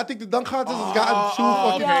honestly, I think the dunk contest has gotten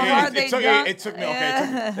too fucking Yeah, cute. It took me.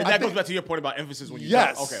 And that goes back to your point about emphasis when you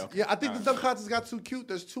Yes. Okay. Yeah, I think the dunk contest got too cute.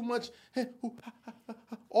 There's too much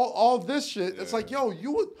all this shit. It's like, yo, do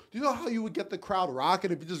you know how you would get the crowd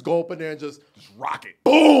rocking if you just go up in there and just rock it.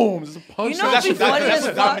 boom, just punch You know that what'd be shit. funny That's as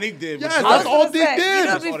what fuck? Dominique did. Yes, with that's Jordan. all Dick You did.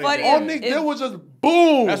 know what'd be funny? All Nick did was just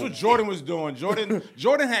boom. That's what Jordan was doing. Jordan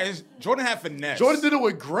had finesse. Jordan did it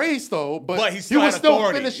with grace though, but he still was had still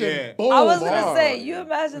authority, finishing. yeah. Boom, I was gonna hard. say, you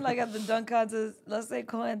imagine like at the dunk contest, let's say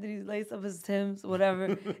Cole Anthony laced up his Timbs,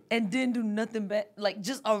 whatever, and didn't do nothing but like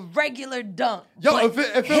just a regular dunk. Yo, but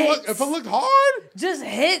if it looked hard, just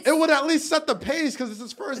hits, it would at least set the pace because it's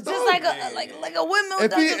his first just dunk. like a windmill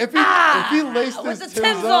if dunk. he laced with his the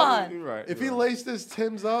Timbs Timbs up, on, You're right. if he laced his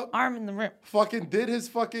Timbs up, arm in the rim. fucking did his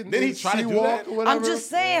fucking Did he try to do walk that? or whatever. I'm just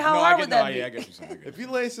saying, how No, hard I would get, no, that be? yeah, I get what you're saying. If he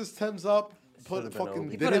laced his Timbs up, Should've been over.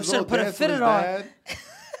 did his little Should've put a dance with his fitted on. dad,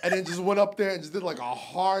 and then just went up there and just did like a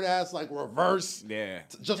hard ass like reverse, Yeah.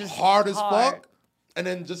 just hard as hard. fuck, and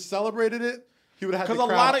then just celebrated it. He would have had Because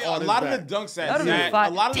the a crowd lot on of his the back. dunks that That'd be Zach,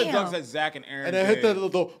 fun. a lot of the Damn. dunks that Zach and Aaron And then hit did, the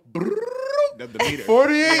little the meter.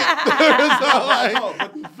 48. So like No,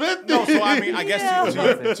 but 50. no, so I mean, I guess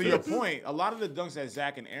Yeah. to your point, a lot of the dunks that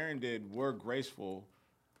Zach and Aaron did were graceful,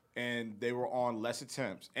 and they were on less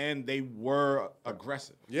attempts, and they were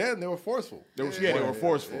aggressive. Yeah, and they were forceful. They were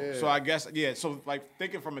forceful. So I guess, so like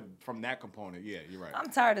thinking from that component, yeah, you're right. I'm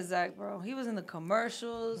tired of Zach, bro. He was in the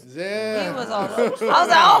commercials. Yeah. He was all over. I was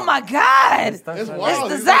like, oh my God. It's It's not-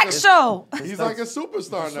 wild. It's the He's Zach like a- show. He's like a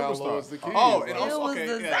superstar now, Lois the Key. Oh, It's and like- also, It was okay,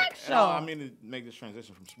 the yeah, Zach and show. I mean to make this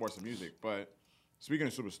transition from sports to music, but speaking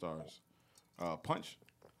of superstars, Punch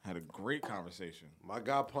had a great conversation. My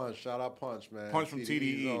guy Punch, shout out Punch, man. Punch from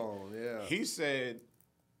TDE. Zone, yeah. He said,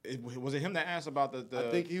 was it him that asked about the I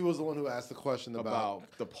think he was the one who asked the question about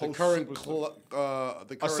the the post current, superstar-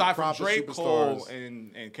 the current aside from crop of Drake, Cole,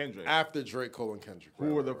 superstars and Kendrick? after Drake, Cole, and Kendrick.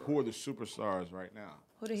 Who are the superstars right now?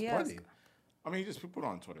 Who did he ask? Plenty. I mean, he just put it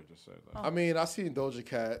on Twitter. Just said that. I mean, I seen Doja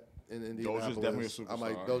Cat in Indianapolis. definitely a I'm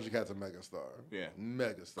like, superstar. Doja Cat's a megastar. Yeah.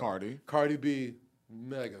 Megastar. Cardi. Cardi B,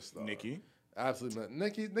 megastar. Nicki. Absolutely.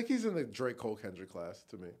 Nicki's in the Drake, Cole, Kendrick class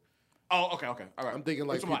to me. Oh, okay, all right. I'm thinking,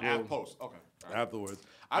 like, You're talking about people- post. Okay. All right. Afterwards.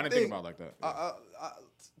 I didn't think about it like that.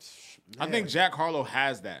 I think Jack Harlow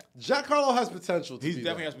has that. Jack Harlow has potential to He be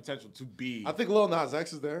definitely there. has potential to be. I think Lil Nas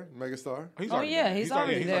X is there, megastar. He's Oh, already yeah, there. he's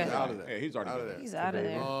already there. Out of there. Yeah, he's already Out of there. there. He's out of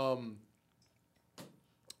there.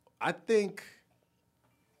 I think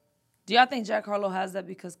Do y'all think Jack Harlow has that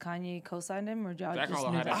because Kanye co-signed him, or y'all Jack just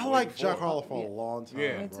Harlow knew had that? that. I way like before. Jack Harlow for a long time,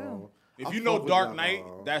 Yeah. Me bro. too. If I you know fuck with Dark Jack Knight,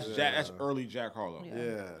 Harlow. that's Yeah. that's early Jack Harlow. Yeah.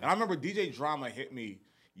 Yeah. And I remember DJ Drama hit me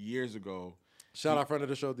years ago. Shout out friend of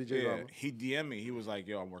the show, DJ Yeah, Drama. he DM'd me. He was like,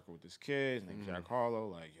 "Yo, I'm working with this kid named Jack Harlow.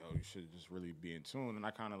 Like, yo, you should just really be in tune." And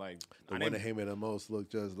I kind of like, The I one that didn't. hate me the most look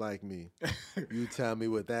just like me. You tell me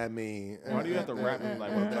what that mean. Why do you have to rap me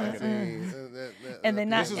like what that mean? And they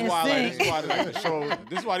not This is in why, like, sync. this is why like, the show.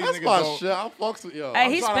 This is why these That's niggas my don't. shit. I fucks with yo. Hey,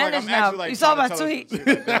 he's trying to, Spanish I'm now. actually, like, You saw trying my to tell tweet.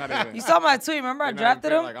 us- they're not even- You saw my tweet. Remember I they're not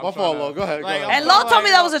drafted even- him? like, I'm My trying fault, to- Lo. Go ahead, go like, ahead. I'm And trying Lo to, told me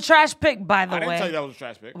like, that was a trash pick, by the I didn't tell you way. that was a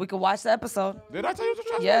trash pick. We could watch the episode. Did I tell you it was a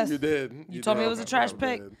trash Yes. You did. You told me it was a trash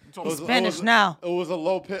pick. told He's me- Spanish now. It was a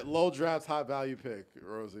low draft, high value pick,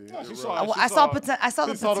 Rosie. she You're saw right. it. I saw the She saw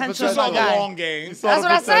the potential potential. in She saw my the guy. long game. You saw That's the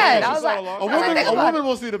what I potential. said. I She was saw like, the long- A I gotta woman, think a about woman it.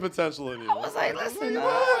 will see the potential in you. I was like, listen,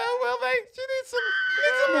 Well, she needs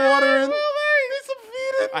some watering. Needs some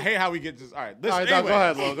feeding. I hate how we get this. All right, All listen, right, now anyway. go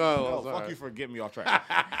ahead, Lo. Go ahead, Lo. No, It's all fuck right. you for getting me off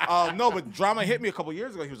track. No, but Drama hit me a couple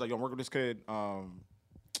years ago. He was like, "Yo, I'm working with this kid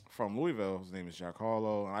from Louisville. His name is Jack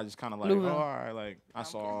Harlow." And I just kind of like, Louisville. oh, all right, like I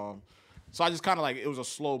saw him. So I just kind of like, it was a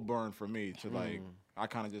slow burn for me to like, I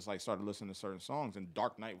kind of just like started listening to certain songs, and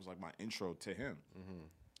Dark Knight was like my intro to him.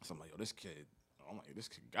 So I'm like, yo, this kid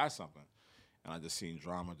got something. And I just seen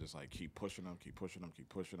Drama just like keep pushing him.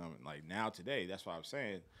 And like now today, that's what I'm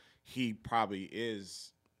saying. He probably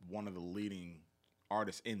is one of the leading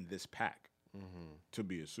artists in this pack to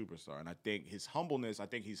be a superstar. And I think his humbleness, I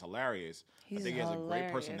think he's hilarious. I think he has a great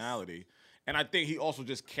hilarious. personality. And I think he also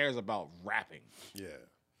just cares about rapping. Yeah.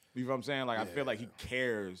 You know what I'm saying? Like, I feel like he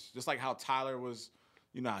cares. Just like how Tyler was,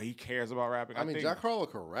 you know, he cares about rapping. I mean, think, Jack Harlow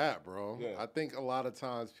can rap, bro. Yeah. I think a lot of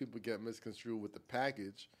times people get misconstrued with the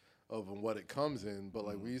package of what it comes in. But,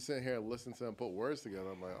 like, when you sit here and listen to him put words together,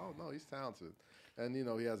 I'm like, oh, no, he's talented. And, you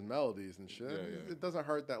know, he has melodies and shit. Yeah. It doesn't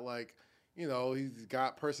hurt that, like, you know, he's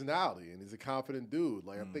got personality and he's a confident dude.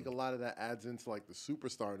 Like, I think a lot of that adds into, like, the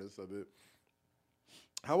superstarness of it.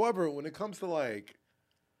 However, when it comes to, like,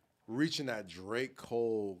 reaching that Drake,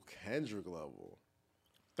 Cole, Kendrick level,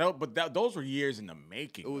 those were years in the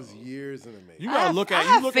making. it was though. years in the making. You gotta look at. I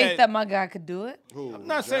have You look faith at. that my guy could do it. Who, I'm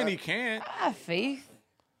not saying he Jack? can't. I have faith.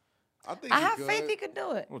 I think I he have could. faith he could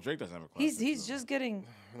do it. Well, Drake doesn't have a classic. He's just getting,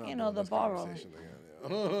 We're not you know, doing the this ball rolling. conversation again,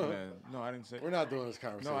 yeah. No, I didn't say. We're not doing this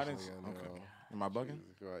conversation No, I didn't. again. Okay. yo. Am I bugging?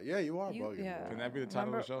 Jesus Christ. Yeah, you are You- bugging. yeah. bro. Can that be the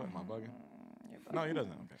title of the show? Remember- Am I bugging? No, he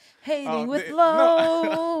doesn't. Okay. Hating with no.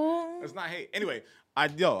 love. It's not hate. Anyway,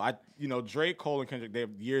 you know, Drake, Cole, and Kendrick, they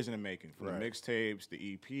have years in the making. From Right. the mixtapes, the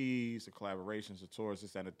EPs, the collaborations, the tours,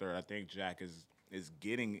 this, that, and the third. I think Jack is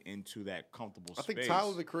getting into that comfortable I space. think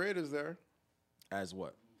Tyler, the Creator's there, as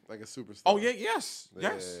what? like a superstar. Oh, yeah, yes.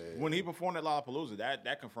 Yeah. When he performed at Lollapalooza,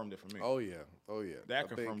 that confirmed it for me. Oh, yeah. Oh, yeah. that I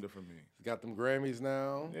confirmed think it for me. He's got them Grammys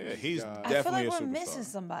now. Yeah, he's got- I feel definitely like a we're superstar. missing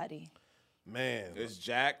somebody. Man. It's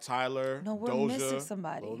Jack, Tyler, No, we're Doja, missing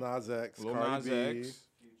somebody. Lil Nas X, Lil Cardi Nas B. X.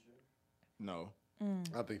 No,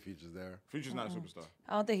 I think Future's there. Future's not a superstar.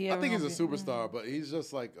 I don't think he. I ever think gonna he's a be- superstar, but he's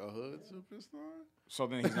just like a hood superstar. So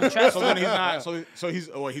then he's not. So then he's not. So he's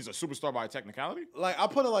a superstar by technicality. Like, I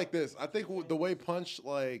put it like this. I think the way Punch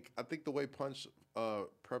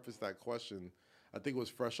prefaced that question, I think it was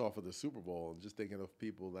fresh off of the Super Bowl and just thinking of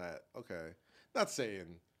people that, okay, not saying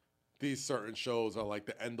these certain shows are like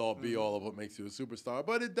the end all be all of what makes you a superstar,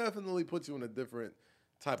 but it definitely puts you in a different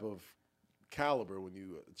type of caliber when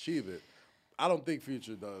you achieve it. I don't think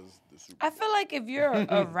Future does the Super I feel like if you're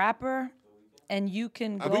a rapper and you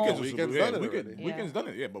can go, Weekend's a Weeknd's super- done it Weeknd- already. Weeknd's done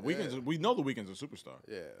it. Yeah, but Weeknd's we know the Weeknd's a superstar.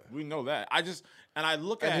 Yeah. We know that. I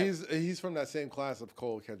look And at he's from that same class of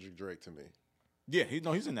Cole, Kendrick, Drake to me. yeah,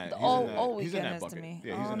 he's in that. He's old- in that. old He's in Weeknd that is to bucket. me.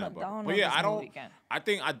 Yeah, I he's in don't that know- I bucket. don't But know yeah, if I it's no don't. Weeknd. I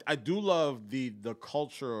think I do love the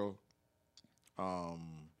cultural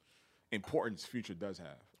importance Future does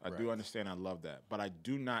have. I do Right. understand. I love that, but I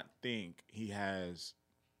do not think he has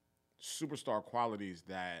superstar qualities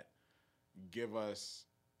that give us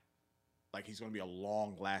like he's going to be a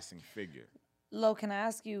long-lasting figure. Lo, can I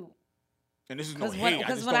ask you? And this is no Because hate. when, I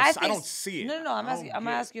because just when don't, I I think don't see it. no, I'm I asking. don't I'm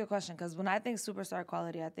gonna get ask you a question because when I think superstar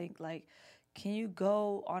quality, I think like, can you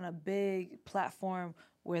go on a big platform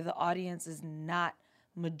where the audience is not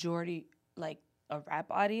majority like a rap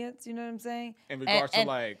audience? You know what I'm saying? In regards to and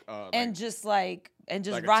like just like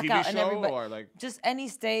rock a TV out and show everybody or like just any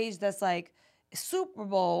stage that's like Super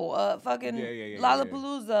Bowl, fucking Yeah.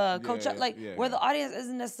 Lollapalooza, Coachella, yeah, like yeah, where yeah. the audience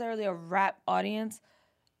isn't necessarily a rap audience,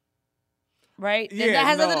 right? And Yeah, that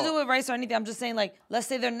has nothing to no. do with race or anything. I'm just saying, like, let's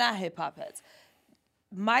say they're not hip hop heads.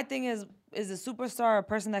 My thing is a superstar a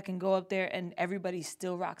person that can go up there and everybody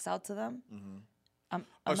still rocks out to them? I'm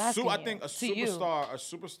asking I you, think a to you.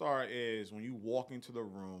 superstar is when you walk into the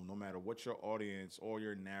room, no matter what your audience or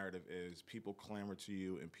your narrative is, people clamor to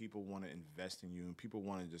you and people want to invest in you and people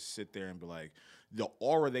want to just sit there and be like the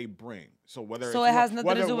aura they bring. So whether So if it you has are- nothing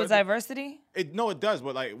whether- to do with whether- diversity? It does,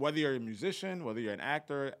 but like whether you're a musician, whether you're an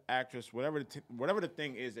actor, actress, whatever the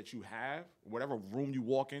thing is that you have, whatever room you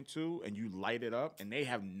walk into and you light it up, and they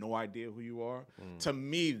have no idea who you are. To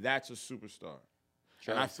me, that's a superstar.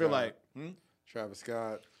 And I Travis feel Scott. like Travis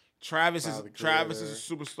Scott. Travis Tyler, the is a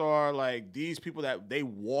Creator. superstar. Like these people that they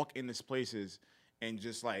walk in these places and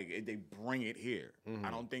just like they bring it here.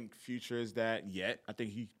 I don't think Future is that yet. I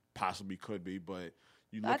think he possibly could be, but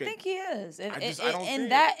you look I at think he is. And, I don't and think-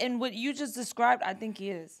 that and what you just described, I think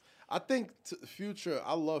he is. I think Future,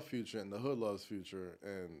 I love Future, and the hood loves Future,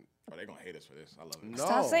 and oh, they're gonna hate us for this. I love it. no.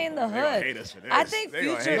 Stop saying the They gonna hood. hate us for this. I think They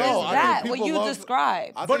gonna Future hate is us. No, I think that, what people you love-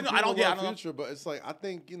 described. I But think no, I people don't- yeah, love I don't know. Future, but it's like I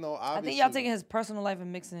think I obviously. think y'all taking his personal life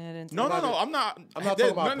and mixing it into No, not- I'm not. I'm not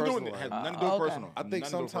there's talking about nothing to do with personal it. Has life. nothing to do with Okay. personal. I think Nothing to do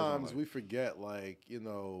with personal sometimes life. we forget,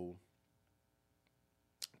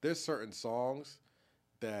 there's certain songs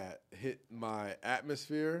that hit my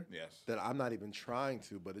atmosphere Yes. that I'm not even trying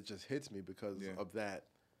to, but it just hits me because Yeah. of that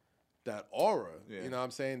aura. Yeah. You know what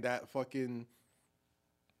I'm saying? That fucking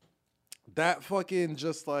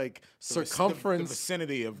just like The circumference.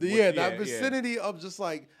 vicinity of that vicinity of just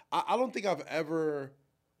like I don't think I've ever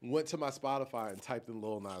went to my Spotify and typed in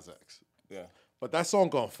Lil Nas X. Yeah. But that song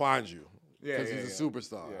gonna find you. because Yeah, he's a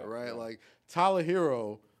superstar, Yeah, right? yeah. Like Tyler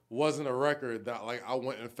Hero wasn't a record that like I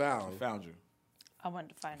went and found. Found you. I wanted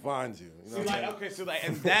to find it. Find you. You know See, what I'm like, saying? okay, so like,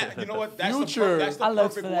 and that, you know what? That's Future. that's the I looked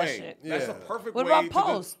perfect for that way. shit. That's the Yeah. perfect What way about to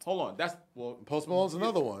Post? hold on, that's Post Malone's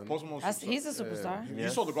another one. Post Malone's He's a superstar. superstar. You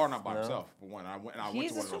Yes. saw the Garden out by No. himself for one. I went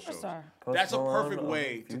He's to a one of those shows. superstar. Post That's a Malone, perfect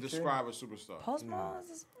way to Future? describe a superstar. Post Malone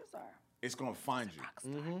is a superstar. It's gonna find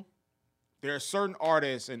you. Mm-hmm. There are certain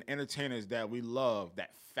artists and entertainers that we love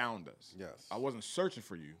that found us. Yes. I wasn't searching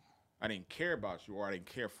for you. I didn't care about you or I didn't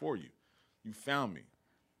care for you. You found me.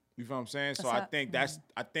 You feel what I'm saying? So That's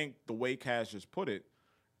I think the way Cass just put it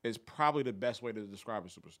is probably the best way to describe a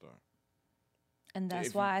superstar. And that's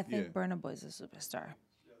If why you- I think yeah. Burna Boy's a superstar.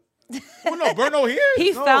 Well, no, Burno here.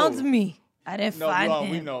 He No. found me. I didn't No, find well,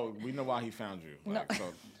 him. we know why he found you. Like,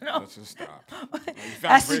 so No. let's just stop. He found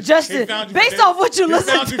That's you for- suggested he found you based for off what you he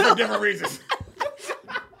listen found you to. for different reasons.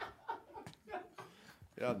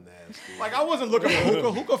 Y'all nasty. Like I wasn't looking for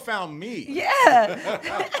hookah. Hookah found me. Yeah.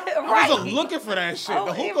 I wasn't right. looking for that shit.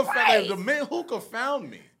 Oh, The you're hookah, right. the man hookah found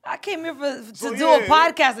me. I came here to So, do a yeah.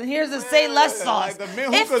 podcast, and here's the Say Less Yeah, sauce. like the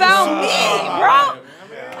man It hookah found me, just- bro.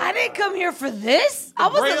 I didn't come here for this. I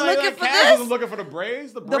wasn't Braves- looking like, for Cass this. wasn't looking for the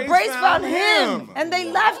Braves. The The Braves found him, and they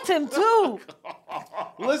left him too.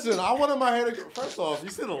 Listen, I wanted my hair to go. First off, you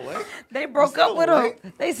see the length? They broke still up with late?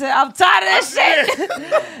 him. They said, "I'm tired of that shit.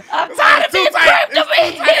 I'm tired of too being tight.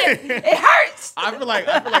 crimped to me. It hurts." I feel like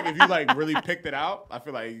if you like really picked it out, I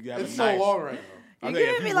feel like you have It's a so nice. long right now. I You're think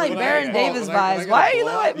if giving me you like really- Baron when Davis I- when I vibes. get Why a are you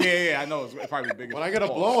blowout- like? Yeah, I know it's probably the biggest. When I get a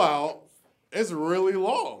pause. blowout, it's really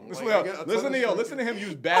long. Listen, Like, I get a listen to ton of listen to him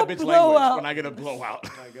use bad A bitch blowout. language when I get a blowout.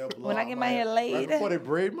 When I get my hair laid. Right before they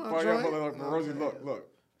braid my joint. Rosie, look,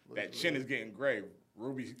 that chin is getting gray.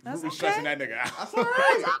 Ruby That's stressing okay. that nigga out. That's all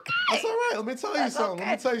right. That's all right. Let me tell you That's something. Let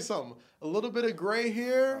okay. me tell you something. A little bit of gray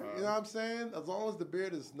here, you know what I'm saying? As long as the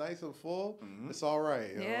beard is nice and full, it's all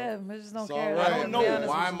right. You know? Yeah, we just don't It's care. all I right. don't To know be honest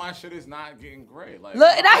why with my shit is not getting gray. Like, you.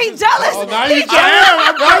 Look, now he jealous. Oh, now He you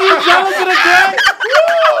jealous? Now you jealous of the gray?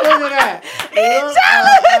 Woo, look at that.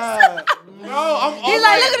 jealous. No, I'm He's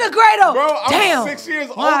like, look at the gray though. Bro, I'm Damn. 6 years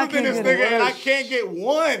Why I older than can't this get nigga, it? and I can't get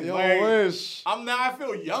one. Yo, Like, wish. I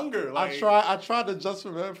feel younger. Like, I tried to adjust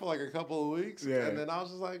for men for like a couple of weeks, Yeah. and then I was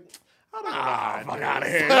just like, I don't know. fuck out of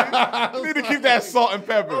here. You need to keep that salt and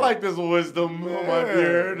pepper. I like this wisdom on my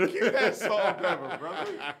beard. Keep that salt and pepper,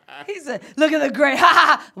 brother. He said, look at the gray. Ha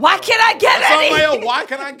ha. Why can't I get So I'm any? like, yo, why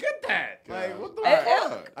can I get that? Like, what the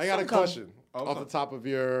fuck? I got a Some come. question off the top of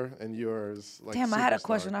your and yours. Like, Damn, I had a superstar.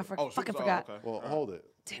 question. I Oh, fucking superstar, forgot. okay. Well, hold it.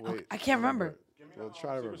 Damn, Wait, I can't remember. We'll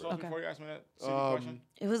try to Super remember. sauce Okay. before you ask me that secret question.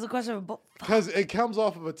 It was a question of both. Because it comes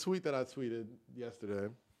off of a tweet that I tweeted yesterday.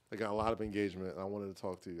 I got a lot of engagement, and I wanted to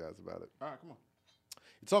talk to you guys about it. All right, come on.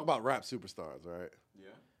 You talk about rap superstars, right? Yeah.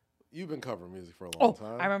 You've been covering music for a long Oh,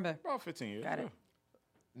 time. I remember. About 15 years. Got it.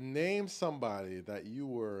 Name somebody that you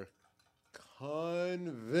were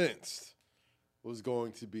convinced was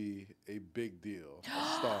going to be a big deal,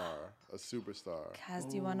 a star, a superstar. Kaz,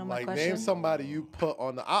 do you want to know my Like, question? name somebody you put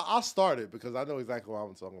on the. I'll start it because I know exactly what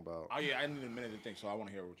I'm talking about. Oh, yeah, I need a minute to think, so I want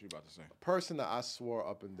to hear what you're about to say. Person that I swore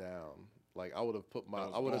up and down, like I would have put my, That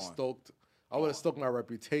was I would have gone. stoked my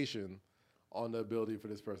reputation on the ability for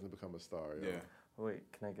this person to become a star. Yo. Yeah.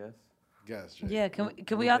 Wait, can I guess? Guess. Jay. Yeah,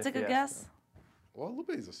 can we all Lupe take a Fiasco. guess? Well,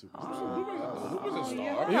 Lupe's a superstar. Lupe's a star.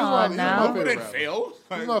 yeah. He was Aw, my, he was now. my Lupe favorite didn't rapper. fail.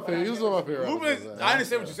 He's my favorite. He was one of my favorite Lupe, rappers. I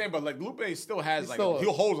understand what you're saying, but like Lupe still has like still- he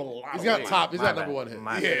holds a lot. He's of got weight. top. He's My got bad. number one hit.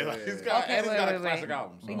 My Yeah, bad. like he's got, and he's got a classic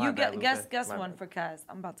album. So. You My bad, guess Lupe. My one bad. for Kaz.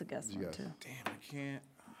 I'm about to guess one guess? too. Damn, I can't.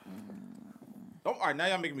 All right, now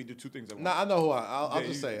y'all making me do two things at once. Nah, I know who I'll Yeah,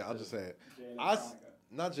 just you- say it. I'll just say it.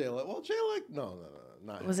 Not Jay Lick. Well, Jay Lick. No,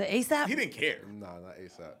 not Was him. it ASAP? He didn't care. Nah, not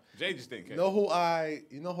ASAP. Jay just didn't care. You know who I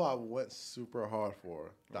went super hard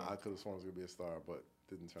for that I could have sworn was gonna be a star, but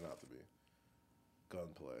didn't turn out to be.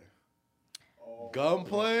 Gunplay.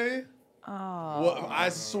 Gunplay. Oh. Well, I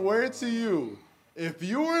swear to you, if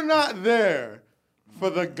you were not there for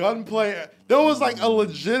the Gunplay, there was like a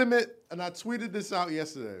legitimate, and I tweeted this out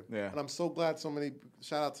yesterday. Yeah. And I'm so glad so many.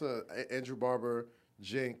 Shout out to Andrew Barber,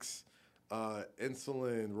 Jinx,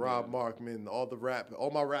 Insulin, Rob Markman,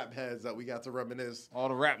 all my rap heads that we got to reminisce. All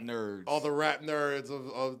the rap nerds. All the rap nerds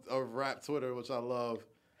of rap Twitter, which I love.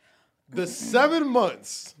 The 7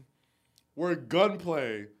 months where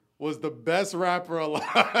Gunplay was the best rapper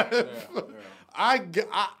alive. I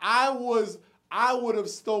would have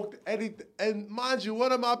stoked anything. And mind you,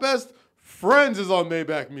 one of my best friends is on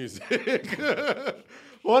Maybach Music.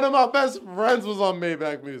 One of my best friends was on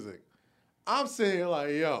Maybach Music. I'm sitting here like,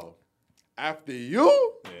 yo, after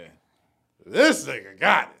you, Yeah. this nigga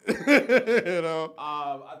got it. You know?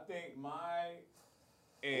 I think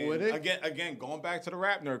And Would it? again, going back to the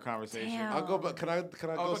rap nerd conversation. Damn. I'll go back. Can I go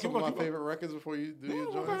keep some going, of my keep going. favorite records before you do your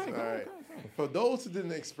go joints? ahead, go All ahead, right. go ahead. For those who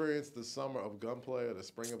didn't experience the summer of Gunplay or the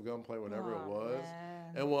spring of Gunplay, whatever it Aw, was,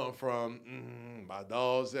 man. it went from my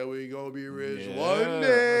dog said we gonna be rich Yeah. one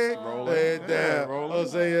day. Rolling. Lay it Yeah, down. rolling. I'll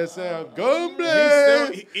say yourself,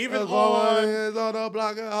 Gunplay. Even That's all on- it is on the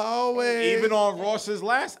block of hallway. Even on Ross's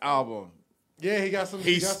last album, yeah, he got some.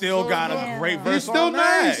 he still got a Yeah. great He's verse still on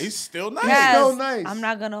that. nice. He's still nice. Yes. still Kaz, nice. I'm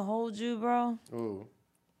not gonna hold you, bro. Ooh.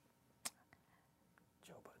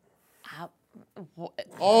 Joe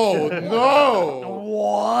Oh Budden. no!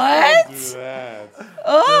 What? Do that.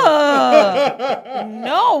 Ugh.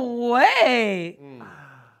 No way.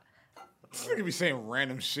 This nigga be saying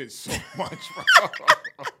random shit so much,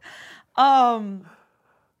 bro.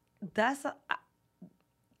 That's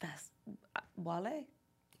Wale.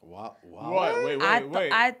 Wow. What?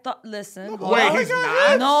 Wait. I thought. Listen. Wait, he's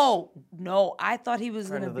not? No. I thought he was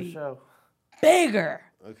Friend gonna of the be show. bigger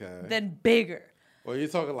Okay. than bigger. Well, you're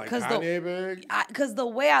talking like 'Cause Kanye big? Cause the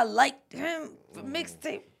way I liked him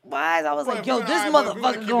mixtape wise, I was like, yo, But this if we're gonna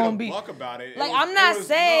motherfucker keep it gonna a be. buck about it. Like, It was- I'm not it was-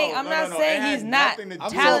 saying, no, I'm no, not no, saying it had he's not nothing to do-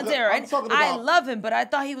 talented or I'm anything. talking I about- love him, but I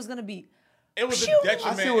thought he was gonna be. It was a Phew.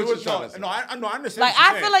 detriment. I see what It was you're trying to say. No, I understand. Like, what you're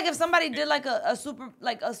I feel saying. like if somebody did like a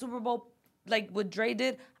Super Bowl, like what Dre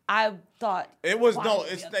did, I thought It was why no.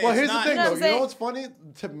 should It's we have- Well, here's not, the thing, You know though. what I'm You know saying? what's funny?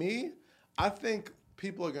 To me, I think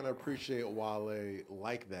people are going to appreciate Wale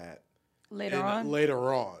like that later on.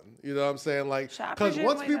 Later on. You know what I'm saying? Like, Sure, I because appreciate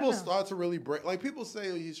once it like people that now. start to really break, like, people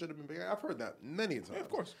say he should have been bigger. I've heard that many times. Of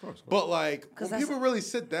course. But, like, when 'Cause that's- people really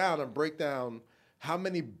sit down and break down how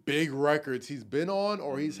many big records he's been on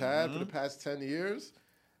or he's had for the past 10 years,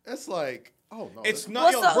 it's like, oh, no. It's this- not,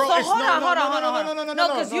 Well, yo, so, bro. so It's hold no, on, no, hold no, on, hold no, on, no, hold no, on. no, No,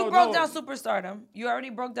 no, because no, you broke no. down superstardom. You already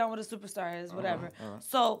broke down what a superstar is, whatever.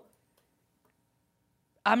 So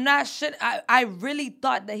I'm not shit. I really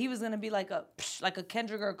thought that he was gonna be like a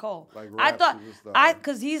Kendrick or Cole. Like I rap thought superstar.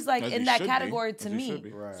 because he's like As in he that should be. category to As he me. should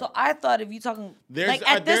be. Right. So I thought if you talking There's- like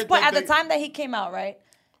at this there- point, at there- the time that he came out, right?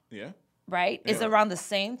 Yeah. Right? It's Yeah. around the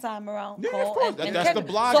same time around Yeah, of Cole course. and That's the Kendrick.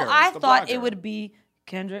 blogger. So I It's the thought it blogger. would be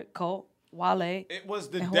Kendrick, Cole, Wale. It was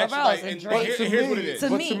the And whoever detriment. else, Like, and and Drake. here- to here's me, what it is. To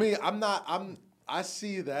but me- to me, I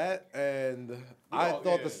see that, and I all-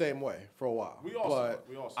 thought yeah. the same way for a while. We all saw but it.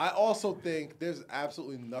 We all saw I also think there's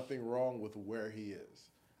absolutely nothing wrong with where he is.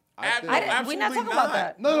 Ab- think- We're not Absolutely talking about not.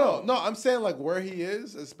 that. no. I'm saying like where he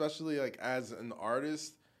is, especially like as an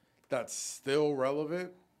artist that's still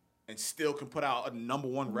relevant. And still can put out a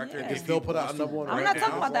 #1 record. Yeah. that Still people put out wants a to number one I'm rap not record.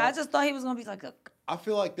 talking now. about that. I just thought he was gonna be like a. I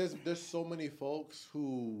feel like there's so many folks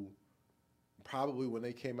who probably when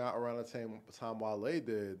they came out around the same time Wale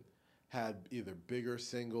did had either bigger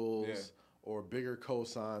singles Yeah. or bigger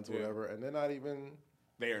cosigns or Yeah. whatever, and they're not even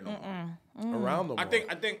They are no around no more. I think.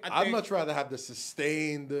 I'd much rather have the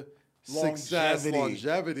sustained success, Longevity.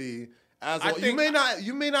 longevity. As I well. think-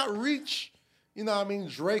 you may not reach, you know what I mean,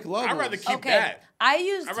 Drake levels. I'd rather keep Okay, that. I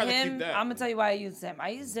used I'd rather keep him. that. I'm gonna tell you why I used him. I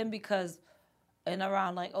used him because in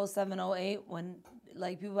around like 07, 08, when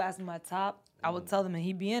like people asked me my top, I would tell them and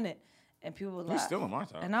he'd be in it, and people would He's laugh. still in my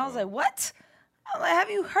top. And I was so. like, what? I'm like, have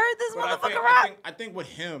you heard this But motherfucker rap? I think with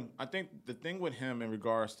him, I think the thing with him in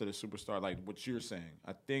regards to the superstar, like what you're saying,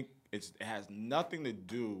 I think it has nothing to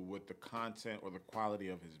do with the content or the quality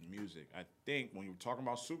of his music. I think when you're talking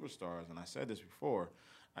about superstars, and I said this before,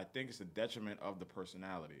 I think it's a detriment of the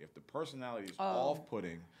personality. If the personality is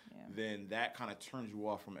off-putting, then that kind of turns you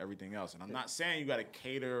off from everything else. And I'm not saying you got to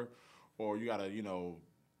cater or you got to,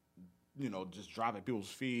 just drop at people's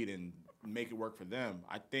feet and make it work for them.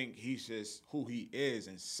 I think he's just who he is,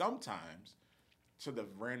 and sometimes to the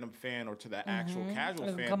random fan or to the actual casual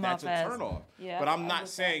It'll fan, come that's off a as- turnoff. yeah, but I'm I not get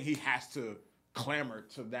saying he has to clamor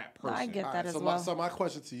to that person. I get All that right, as so well. so my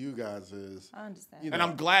question to you guys is, I understand. you know, And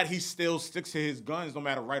I'm glad he still sticks to his guns, no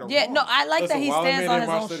matter right or Yeah, wrong. no, I like Listen, that he Wale stands made on it his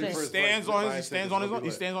March own 31st. shit. He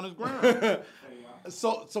stands on his ground.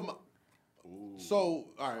 So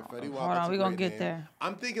all right, Fetty Wap. Hold on, that's a we gonna great get name. there.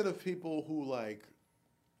 I'm thinking of people who like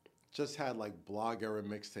just had like blog era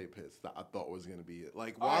mixtape hits that I thought was gonna be it.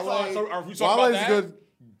 Like All Wale, right, so are we talking about Wale's that? good,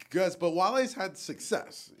 guys, but Wale's had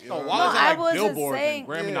success. You know No, what I mean? Wale's I had like wasn't Billboard saying- and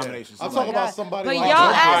Grammy Yeah. nominations. I'm so talking like- about somebody But like y'all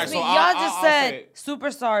Joe asked Biden. me, So y'all I'll just say said it.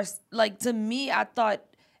 superstars. Like to me, I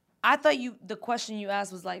thought you the question you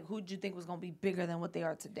asked was like, who'd you think was gonna be bigger than what they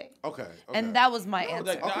are today? Okay, And that was my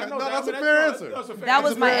answer. Okay, I know no, that's a but fair answer. that's a fair That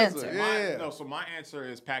was answer. my fair answer. answer. My- Yeah. No, so my answer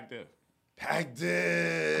is Pac Div. Packed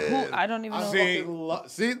in. Who I don't even know. See,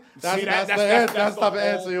 See, that's that's the the type of whole-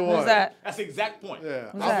 answer you want. Who's that? That's the exact point. Yeah,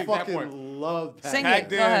 Who's I that? fucking Exact love Packed Sing In. it.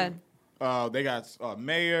 Go ahead. They got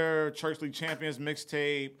Mayor, Church League Champions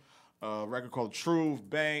mixtape. a record called Truth,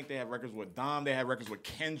 Bank. They had records with Dom. They had records with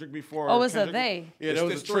Kendrick before. Oh, it's a Kendrick. they. Yeah, there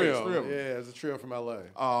was a It's three trio. of them. Yeah, it was a trio from LA.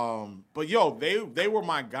 But yo, they were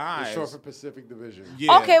my guys. It's short for Pacific Division.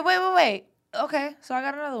 Yeah. Okay, wait. Okay, so I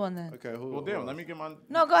got another one then. Okay, who? Well, damn. Let me get my.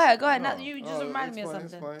 No, go ahead. No. Now, you just reminded me of something.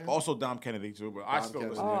 Explain. Also, Dom Kennedy too, but I Dom still Kennedy.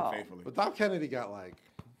 listen to Oh. him faithfully. But Dom Kennedy got like.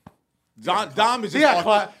 Dom is He just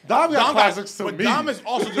got Dom got classics to but me. Dom is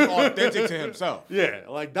also just authentic to himself. Yeah,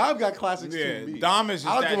 like Dom got classics Yeah, to me. Dom is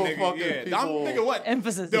just I that don't give a fuck nigga. if Yeah, Dom, people- nigga, what?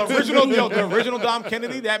 Emphasis. The original Dom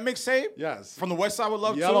Kennedy, that mixtape. Yes. From the West Side with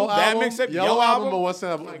Love Yellow too. That album, mixtape. Yellow album, or West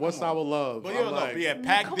Like, Side with Love. But I'm yo, like, yeah,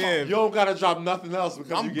 Pac Div. you don't gotta drop nothing else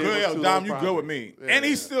because I'm you gave good, us yo. two Dom, little you good with me. projects. And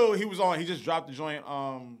Yeah. he just dropped the joint.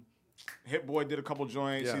 Hit Boy did a couple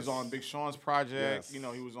joints. Yes. He's on Big Sean's project. Yes. You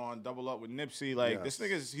know, he was on Double Up with Nipsey. Like Yes. this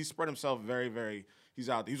nigga, he spread himself very, very. He's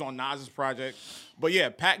out there. He's on Nas's project. But yeah,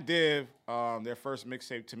 Pac Div, their first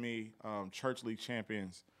mixtape to me, Church League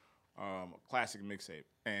Champions, classic mixtape.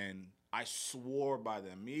 And I swore by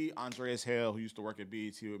them. Me, Andreas Hale, who used to work at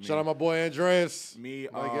BET with me. Shout out my boy Andreas. Me,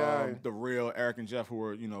 my guy. the real Eric and Jeff, who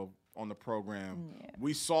were, on the program.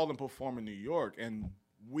 We saw them perform in New York, and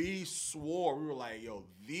we swore, we were like, yo,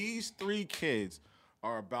 these three kids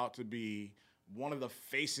are about to be one of the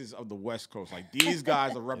faces of the West Coast. Like, these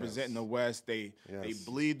guys are representing the West. They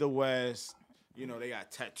bleed the West. They got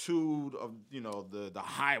tattooed of, the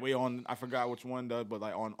highway on, I forgot which one does, but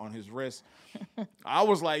like on his wrist. I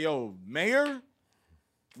was like, yo, Mayor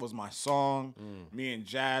was my song. Me and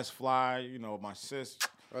Jazz Fly, my sis.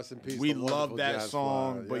 Rest in peace. We the wonderful love that Jazz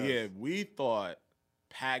song. Fly, But yes. yeah, we thought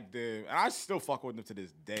Pac Div, and I still fuck with them to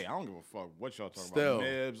this day. I don't give a fuck what y'all talking Still. about.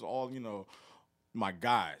 Nibs, all, my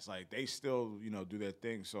guys. Like, they still, do their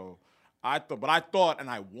thing. So I thought and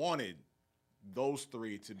I wanted those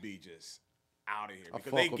three to be just out of here. I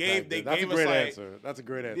Because fuck with Pac they Div. That's gave a us great like answer. That's a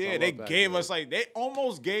great answer. I yeah, love they Pac gave Div. us like they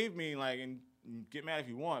almost gave me like, and get mad if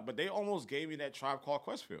you want, but they almost gave me that Tribe Called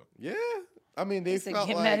Quest feel. Yeah, I mean they He said, felt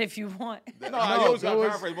get like mad if you want. No, I always there got was-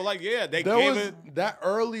 paraphrase, but like yeah, they there gave was it. that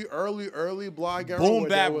early blog era Boom where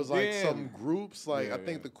bap, there was like yeah. some groups. Like I Yeah,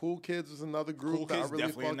 think yeah. the Cool Kids was another group Cool that Kids I really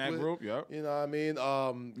definitely in fucked that with. group. Yep. You know what I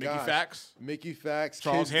mean? Mickey Fax. Mickey Fax,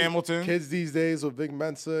 Charles Hamilton. Kids these days with Big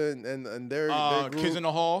Mensa and their group. Kids in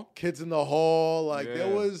the Hall. Kids in the Hall. Like there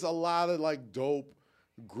Yeah. was a lot of like dope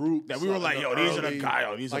groups That we were in like, the yo, these are the early- guys.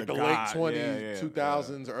 Yo, these are like the the guys. late Yeah, yeah,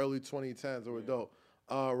 2000s, early 2010s. They were dope.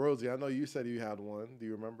 Rosie, I know you said you had one. Do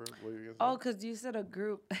you remember what you were gonna say? Oh, because you said a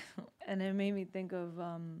group, and it made me think of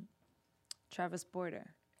Travis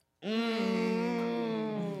Porter.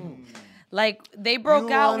 Like, they broke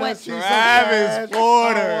You out wanna with see some Travis cash?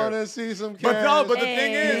 Porter. I wanna see some cash. But no, but the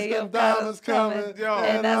thing Hey, is, yo, them diamonds coming, yo,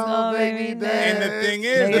 and that's gonna make me dance. and the thing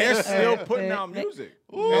is, Make they're it still hurt, putting make- out make- music,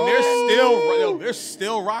 and they're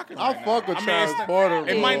still rocking. I right fuck now. with I mean, Travis it's- Porter.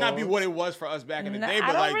 It might not be bro. what it was for us back in the Nah, day, I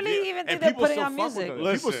but don't like, really even and think they're people putting still out fuck with music. them.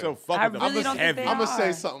 People Listen, still fuck I with them. really It's don't think heavy. they I'm gonna say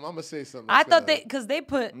are. something. I'm gonna say something. I that's thought gonna- because they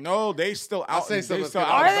put. No, they still I'll out. say They something. still that's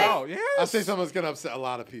out. gonna- and about. Yes. I'll say something that's gonna upset a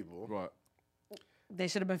lot of people. What? They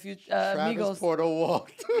should have been Travis Migos. Porter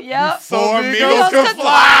walked. Yep. So Four Migos Migos can could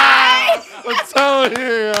fly. I'm telling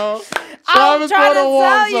you, yo. I'm Travis trying Porter to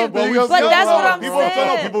walked, tell so you, Migos but can that's what fly, I'm bro. People have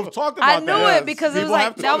saying. people have talked about I knew that. it because it was People have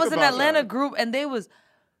like that talked was an about Atlanta that. group, and they was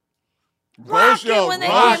Go, rocking yo, when they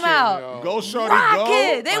rocking, came out. yo. Go, shorty, Rocking.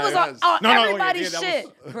 go. They was Yes. on No, everybody's yeah, shit.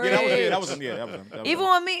 that Preach. was him. Even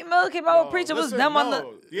when Meek Mill came out with Preacher, it was Listen, them on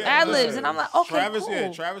no, the yeah, ad libs, listen. and I'm like, okay, Travis, cool.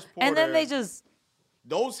 yeah, Travis and then they Porter. just.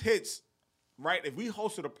 Those hits, right? If we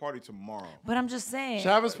hosted a party tomorrow, But I'm just saying.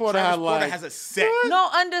 Travis Porter Travis had Porter like. has a set. No,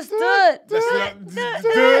 understood.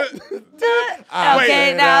 Ah,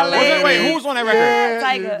 Okay, wait, now, wait, ladies. wait, who was on that record?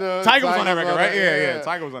 Tiger. Tiger was on that record, right? Yeah,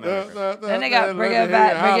 Tiger was on that record. Then they got bring it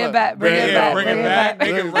back, bring it back, bring it back, Bring it back, make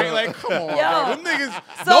it Look, rain. Like, come on, Yo. bro. Them niggas,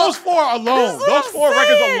 So, those four alone, this is what those I'm four records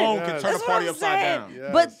saying. alone can turn That's the what party I'm upside saying. down. Yes.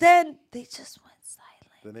 But then they just went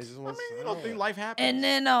silent. Then they just want You don't think life happens? And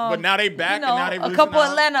then, But now they back, you know, and now they a releasing couple out.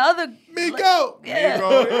 Atlanta other. Miko. Yeah.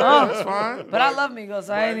 That's fine. But I love Migos,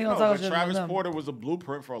 so I ain't even gonna talk but shit about Travis them. Porter was a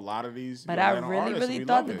blueprint for a lot of these. But you know, I Atlanta really, artists, and really we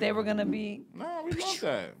thought love that it. they were gonna be. No, we love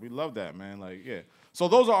that. We love that, man. Like, yeah. So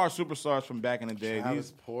those are our superstars from back in the day.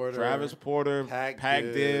 Travis Porter, Travis Porter, Pac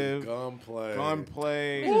Div, Gunplay.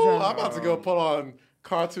 Gunplay. Ooh, I'm about to go put on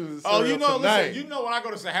cartoons. Oh, you know, tonight. listen, you know when I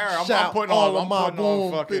go to Sahara, I'm Shout putting all on, of my I'm putting on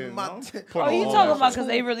boom, fucking. bit my I'm t- putting Oh, you on talking all about that because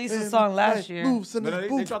they released a song last year? Moves in No, this they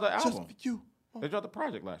booth dropped the just album. for you. shit. They dropped the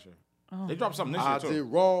project last year. Oh. They dropped something this I year, did too.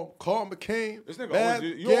 wrong. Carl McCain. This nigga Bad,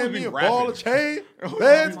 always- you gave always me be a ball of rapping. chain. Oh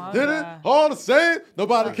Bands my did it God. all the same.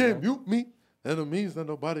 Nobody can mute me. And it means that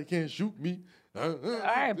nobody can shoot me. All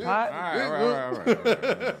right, Pop. All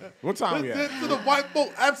right. What time we at? To the white folk,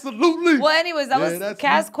 absolutely. Well, anyways, that Yeah, was that's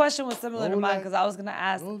Kaz's me. question was similar to No mine lie. because I was gonna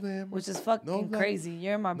ask, No damn. which is fucking No lie. crazy.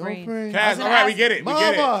 You're in my No brain. brain. Kaz, gonna all right, we ask- get it. We Mama,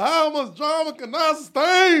 get it. how much drama can I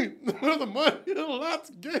sustain? The money, a lot's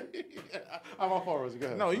gain. I'm on forward. Go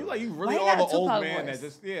ahead. No, you really Why you are the got a old Tupac man voice? that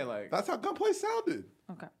just like. That's how Gunplay sounded.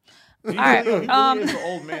 Okay. He All right, really is the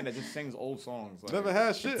old man that just sings old songs. Like, Never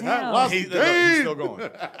had shit. Damn. Had lots He's of gain. still going. You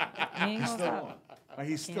ain't gonna stop.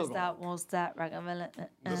 He's still Can't going. stop, won't stop. Rockabilly.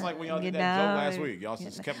 Just like when y'all Get did that joke down. last week. Y'all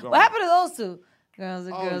just kept going. What happened to those two? Girls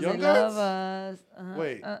and Oh, girls, Young they love Guns? us.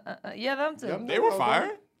 Wait. Yeah, them two. Young They were Guns,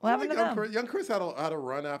 fire. What happened to Young them? Chris, Young Chris had a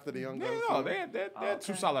run after the Young Yeah, Guns. no, song. they had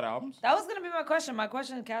two solid albums. That was gonna be my question. My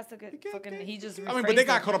question, Cass took it. Fucking, he just. I mean, but they rephrased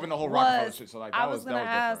got it, caught up in the whole Rockefeller was, shit. So like I that was was gonna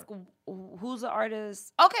ask, who's the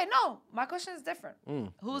artist? Okay, no, my question is different.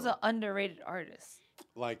 Who's an underrated artist?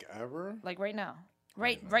 Like ever? Like right now,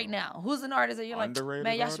 right now. Who's an artist that you're like, Underrated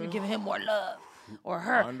man, y'all should be artist? giving him more love, or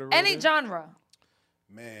her, any Underrated? genre.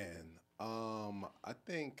 Man, I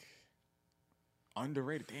think.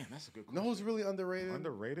 underrated. Damn, that's a good You know question. who's really underrated?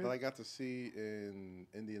 Underrated? That I got to see in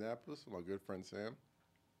Indianapolis with my good friend Sam.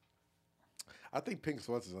 I think Pink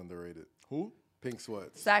Sweats is underrated. Who? Pink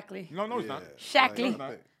Sweats. Exactly. No, he's not. Shackley. No,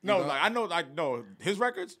 You know- like I know, like no, his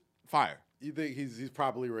records fire. You think he's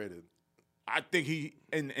probably rated? I think he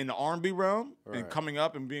in the R&B realm and Right. coming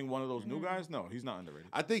up and being one of those new guys. No, he's not underrated.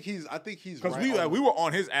 I think he's Because right we were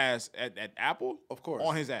on his ass at Apple. Of course.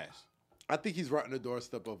 on his ass. I think he's right on the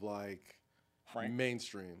doorstep of like Frank?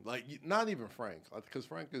 mainstream. Like not even Frank, because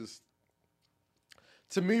Frank is.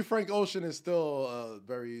 To me, Frank Ocean is still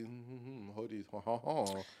very hoodies.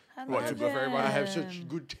 I What, you love go for everybody? I have him. such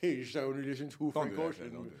good taste. I only listen to Don't Frank do that.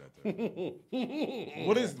 Ocean. Don't do that.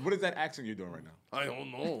 What is that accent you're doing right now? I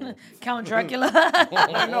don't know. Count Dracula.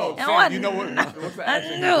 I know. And Sam, you know what's the I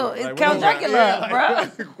accent? knew. you're doing? It's Like, Count what is that?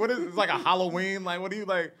 Dracula, bro. What is it? It's like a Halloween? Like, what do you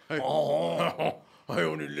like? I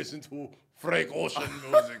only listen to Frank Ocean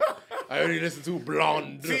music. I only listen to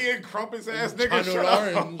Blonde. Tea and crumpets ass nigga. Channel Shut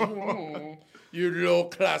up. Orange. You low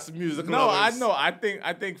class music No, I lovers. know. I think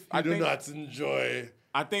You do not enjoy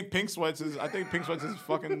I think Pink Sweats is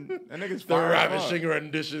fucking that nigga's the fire as fuck. ravishing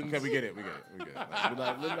renditions. Okay, we get it.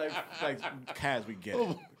 Like Kaz, we get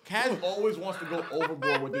it. Kaz always wants to go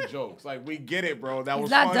overboard with the jokes. Like, we get it, bro. That He's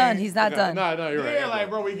was not funny. done. He's not done. No, you're right. Yeah, like,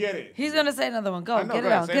 bro, we get it. He's gonna say another one. Go, I know, get go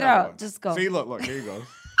it ahead, out. say Get it another out. one. Just go. See, look, here you go.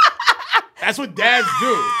 That's what dads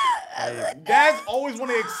do. Dads always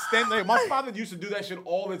want to extend. Like, my father used to do that shit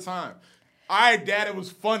all the time. All right, dad, it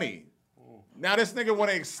was funny. Now this nigga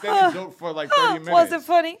want to extend the joke for like 30 minutes. Was it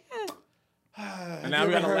funny? And now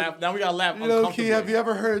we gotta laugh. Now we gotta laugh Low uncomfortably. key, have you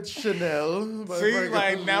ever heard Chanel? by See, Frank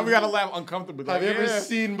like Ocean? now we gotta laugh uncomfortably. Have Like, you ever yeah.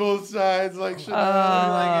 seen both sides like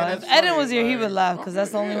Chanel? If Eden was here, he would laugh because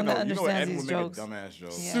that's the only Yeah, one that no, you know understands Ed these would make a jokes. dumbass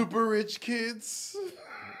joke. Yeah. Super rich kids.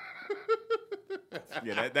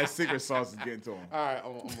 Yeah, that secret sauce is getting to him. All right,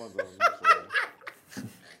 I'm sorry.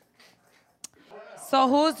 So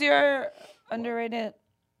who's your underrated?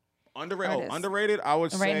 Underrated. Artist. Underrated. I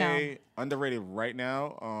would Right now. say underrated right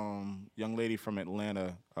now. Young lady from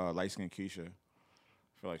Atlanta, light skinned Keisha.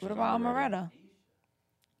 I feel like What she's about underrated. Amaretta?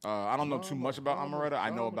 I don't know too much about Amaretta. I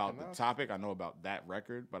know Drama about the Canasta. topic. I know about that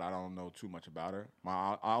record, but I don't know too much about her.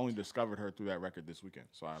 I only discovered her through that record this weekend,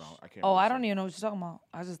 so I can't. Oh, really I say. don't even know what you're talking about.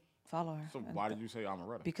 I just follow her. So why did you say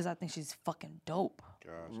Amaretta? Because I think she's fucking dope.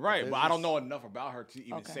 Right, but I don't know enough about her to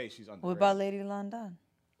even Okay. say she's underrated. What about Lady London?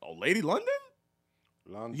 Oh, Lady London?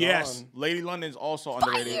 London. Yes, Lady London's also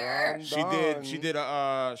underrated. London. She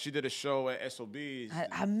did a show at SOBs.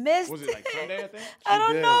 I missed Was it like Sunday? I think. I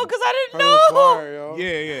don't did. know because I Her didn't was know. fire, yo.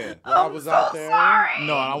 Yeah. I was out there. Sorry.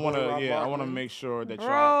 No, I want Rob to. Yeah, I want to Barkley. make sure that y'all.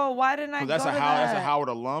 Bro, why didn't I go Because to that's a that? Howard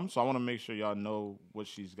alum, so I want to make sure y'all know what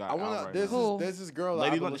she's got I out want right to. now. There's this girl. Lady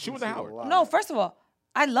I've been London. She listening went to a Howard. lot. No, first of all,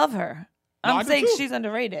 I love her. No, I I'm do saying too. she's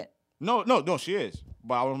underrated. No, she is.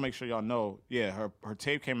 But I want to make sure y'all know. Yeah, her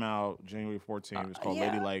tape came out January 14th. It's called yeah.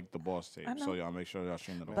 Lady Like the Boss tape. I know. So y'all make sure y'all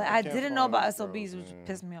stream it. But I I can't didn't know follow about this girl, SOBs, which man.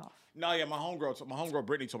 pissed me off. No, yeah, my homegirl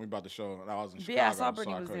Brittany told me about the show, and I was in Chicago. Yeah, I saw so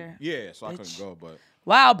Brittany was couldn't- there. Yeah, so I couldn't Bitch. go, but.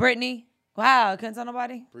 Wow, Brittany. Wow, couldn't tell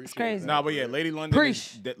nobody. It's Appreciate crazy. that. Nah, but yeah, Lady London.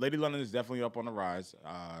 Preach. Lady London is definitely up on the rise.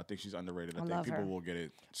 I think she's underrated. I think love people her. will get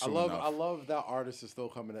it. I Soon love enough. that artists is still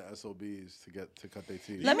coming to SOBs to cut their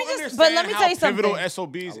teeth. Let me You just- but let me understand tell you how pivotal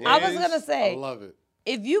something. SOBs is? I was gonna I say, love it.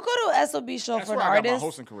 if you go to an SOB show That's for an where I got my artist,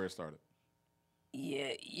 hosting career started.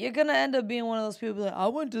 yeah, you're gonna end up being one of those people like, I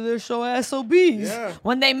went to their show at SOBs Yeah.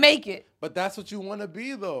 when they make it. But that's what you want to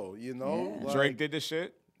be, though. You know, Yeah. Like, Drake did this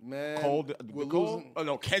shit. Man, Cole, we're Cole? losing. Oh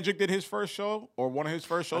no, Kendrick did his first show or one of his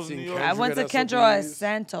first shows in seen New York. I went to Kendrick Kendra at at SOBs.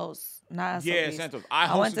 Santos, not Yeah, SOBs. Santos. I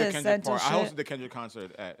I went hosted the to Kendrick Santos part. I hosted shit. the Kendrick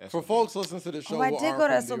concert at For SOB. folks listening to the show, Oh, I who did aren't go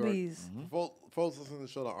to from New York- SOBs. Folks listening to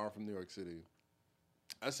the show that aren't from New York City,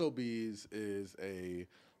 SOBs is a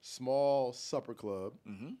small supper club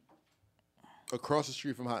across the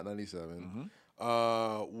street from Hot 97,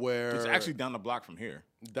 where It's actually down the block from here.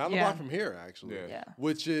 down the Yeah. block from here, actually. Yeah. Yeah.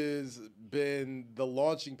 Which has been the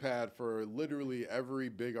launching pad for literally every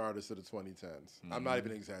big artist of the 2010s. I'm not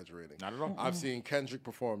even exaggerating. Not at all. I've seen Kendrick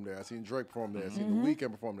perform there. I've seen Drake perform there. I've seen The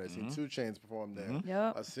Weeknd perform there. I've seen 2 Chainz perform there.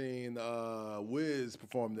 Yep. I've seen Wiz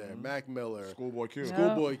perform there. Mac Miller, Schoolboy Q.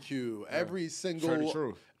 Schoolboy Q. Every Shirley single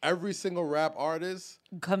Truth. every single rap artist.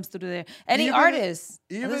 Comes through there. Any Even artist.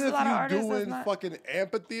 Even There's a if lot of you're artists that's doing not- fucking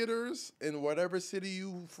amphitheaters in whatever city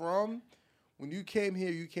you from, when you came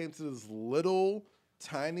here, you came to this little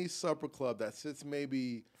tiny supper club that sits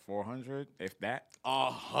maybe 400, if that.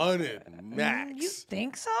 100 max. You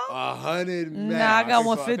think so? 100 max. Nah, I got I think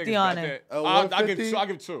so. I think 150 it's on about it. that. I'll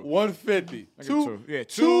give two. 150. give Two. two. Yeah,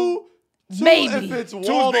 Two. Maybe. If it's Two's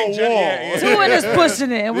wall to big wall. Jenny, yeah. Two and it's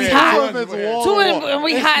pushing it, and we Yeah, hot. two if it's Yeah. wall Two to and- wall. and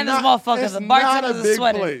we It's hot in this not- motherfucker. it's The not bartenders a are big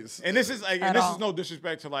sweating. place. And this is like, At and this all. is no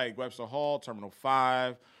disrespect to like Webster Hall, Terminal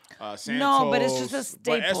 5, Santos. No, but it's just a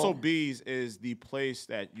But staple. SOBs is the place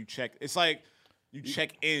that you check. It's like you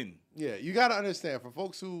check in. Yeah, you got to understand, for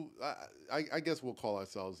folks who, I guess we'll call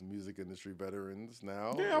ourselves music industry veterans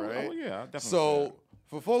now, Yeah, right? yeah, definitely. So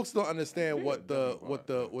for folks who don't understand what the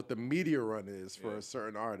definitely what the media run is for a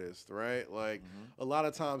certain artist, right? Like a lot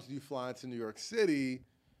of times you fly into New York City,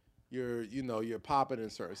 you're popping in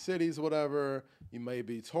certain cities, whatever. You may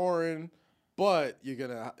be touring, but you're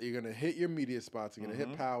gonna hit your media spots. You're gonna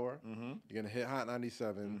hit Power. You're gonna hit Hot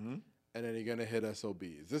 97. And then you're gonna hit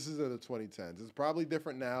SOBs. This is in the 2010s. It's probably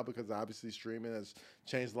different now because obviously streaming has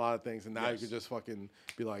changed a lot of things, and now you can just fucking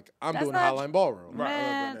be like, I'm That's doing not- Highline Ballroom.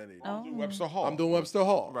 Man, Other than any- no. Webster Hall. I'm doing Webster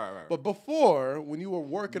Hall. Right. But before, when you were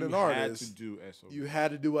working You an had artist, to do SOBs. you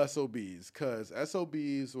had to do SOBs because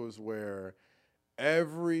SOBs was where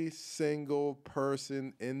every single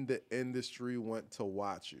person in the industry went to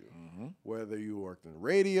watch you. Whether you worked in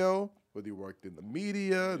radio, whether you worked in the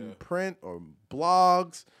media, in print or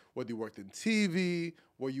blogs, whether you worked in TV,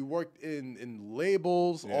 whether you worked in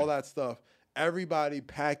labels, all that stuff. Everybody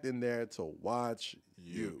packed in there to watch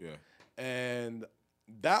you. Yeah. And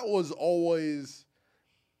that was always,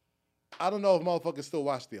 I don't know if motherfuckers still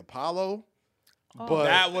watch the Apollo, but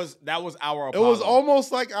That was our it Apollo. was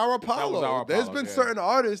almost like our Apollo. our There's Apollo, been yeah. certain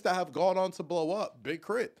artists that have gone on to blow up. Big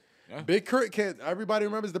Crit. Yeah. Big Crit can't, everybody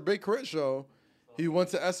remembers the Big Crit show. He went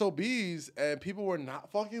to SOBs and people were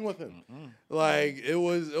not fucking with him. Like it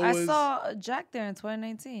was I saw Jack there in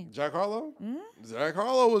 2019. Jack Harlow? Jack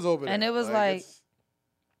Harlow was over there. And it was like, it's-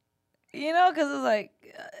 You know, because it's like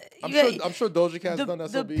I'm sure Doja Cat's done the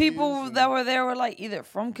SOBs. people and- that were there were like either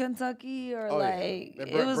from Kentucky or Oh, yeah. like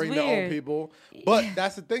They it was bring weird. their own people. But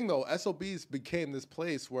that's the thing, though. SOBs became this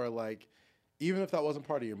place where, like, even if that wasn't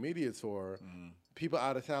part of your media tour, people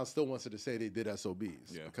out of town still wanted to say they did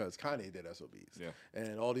SOBs Yeah. because Kanye did SOBs, Yeah.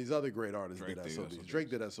 and all these other great artists Drake did did SOBs. SOBs. Drake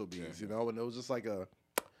did SOBs, Yeah. you know, and it was just like a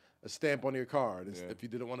stamp on your card. Yeah. If you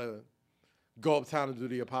didn't want to go uptown and do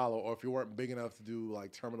the Apollo, or if you weren't big enough to do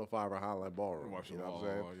like Terminal 5 or Highline Ballroom, Webster you know what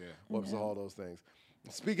I'm Hall, saying? yeah. Webster Hall, those things.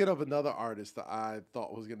 Speaking of another artist that I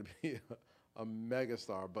thought was going to be a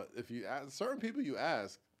megastar, but if you ask certain people you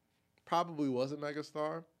ask, probably was a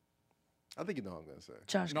megastar. I think you know what I'm going to say.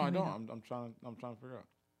 Josh No, I Camino. don't. I'm trying to figure out.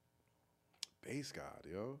 Bass God,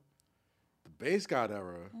 yo. The Bass God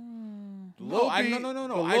era. No, Lil B- no.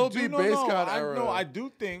 The I Lil do B no, Bass no, God I, era. No, I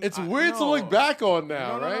do think It's I- weird to no. look back on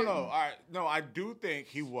now, No, right? no. All right. No, I do think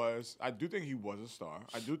he was. I do think he was a star.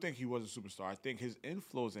 I do think he was a superstar. I think his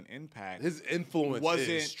influence and impact His influence wasn't.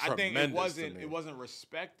 is I think tremendous it wasn't. to me. It wasn't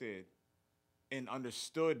respected and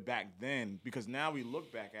understood back then because now we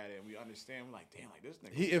look back at it and we understand. We're like, damn, like this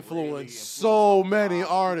nigga. He really influenced so a many lot.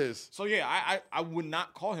 artists. So yeah, I would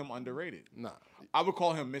not call him underrated. Nah. I would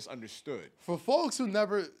call him misunderstood. For folks who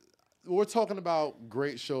never, we're talking about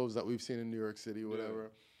great shows that we've seen in New York City,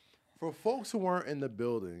 whatever. For folks who weren't in the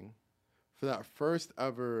building for that first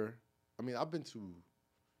ever, I mean, I've been to,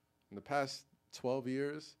 in the past 12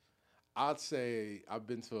 years, I'd say I've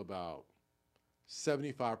been to about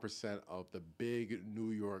 75% of the big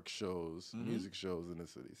New York shows, music shows in the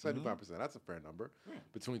city. 75%, that's a fair number.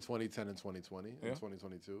 Between 2010 and 2020 and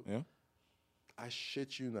 2022. Yeah. I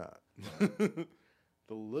shit you not.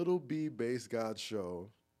 The Little B Bass God show,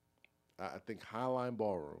 I think Highline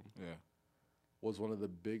Ballroom, Yeah. was one of the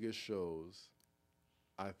biggest shows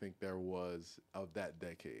I think there was of that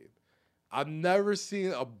decade. I've never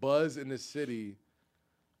seen a buzz in the city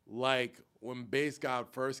like when Bass God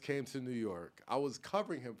first came to New York. I was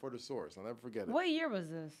covering him for The Source. I'll never forget it. What year was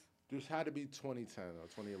this? This had to be 2010 or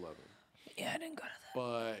 2011. Yeah, I didn't go to that.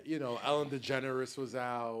 But, you know, Ellen DeGeneres was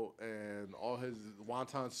out and all his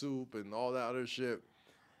wonton soup and all that other shit.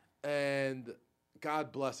 And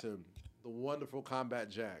God bless him, the wonderful Combat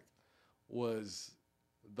Jack was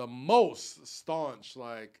the most staunch,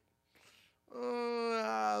 like,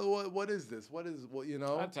 what is this? What, you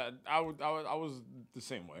know? I was the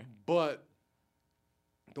same way. But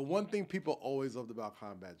the one thing people always loved about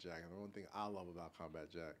Combat Jack, and the one thing I love about Combat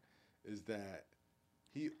Jack, is that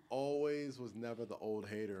he always was never the old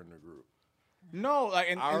hater in the group. No, like,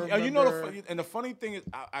 and you know, the funny thing is,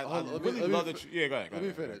 I really love that. Yeah, go ahead. Let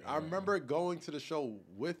me finish. I remember going to the show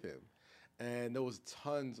with him, and there was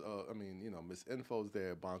tons of, I mean, you know, Miss Info's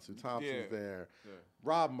there, Bonsu Thompson's there,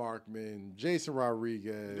 Rob Markman, Jason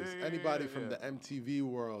Rodriguez, anybody from the MTV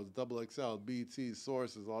world, Double XL, BT,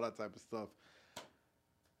 Sources, all that type of stuff.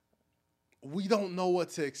 We don't know what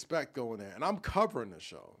to expect going there. And I'm covering the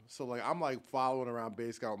show. So, like, I'm, like, following around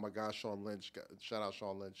Bass God with my guy, Sean Lynch. Shout out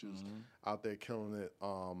Sean Lynch, who's out there killing it.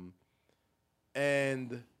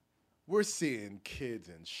 And we're seeing kids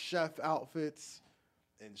in chef outfits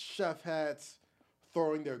and chef hats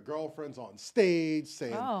throwing their girlfriends on stage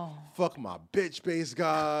saying, fuck my bitch, Bass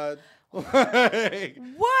God. Like,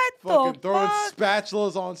 what fucking the throwing fuck?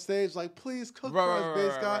 spatulas on stage like, please cook for us,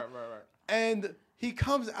 Bass God. Right. And he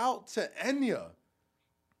comes out to Enya.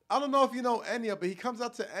 I don't know if you know Enya, but he comes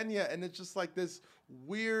out to Enya, and it's just like this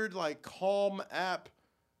weird, like, calm app,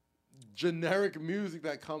 generic music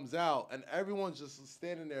that comes out, and everyone's just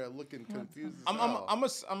standing there looking confused. I'm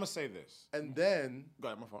gonna say this, and then go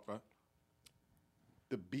ahead, my fault. Go ahead.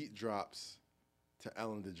 The beat drops to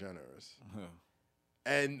Ellen DeGeneres,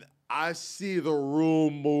 and I see the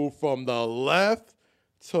room move from the left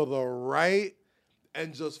to the right,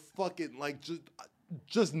 and just fucking like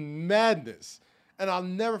just madness. And I'll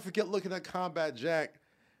never forget looking at Combat Jack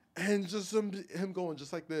and just him going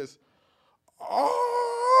just like this.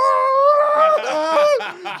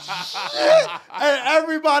 Shit. And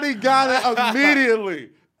everybody got it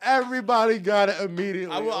immediately. Everybody got it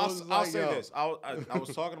immediately. I'll say this. I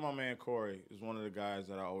was talking to my man Corey, who's one of the guys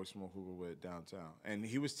that I always smoke hookah with downtown. And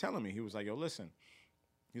he was telling me, he was like, yo, listen.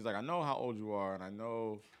 He's like, I know how old you are, and I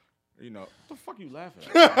know, you know, what the fuck you laughing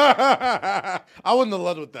at? I wouldn't have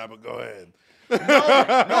led with that, but go ahead. No,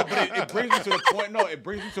 but it brings me to the point. No, it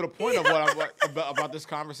brings me to the point of about this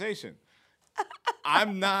conversation.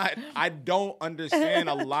 I don't understand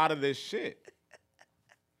a lot of this shit.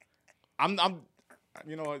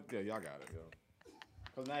 You know what? Yeah, y'all got it,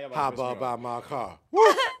 yo. Now hop up by my car.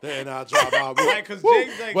 Then I drive my roof. Like, cause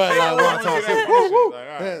Jake's like, well, like one time, say, woo, woo. Like,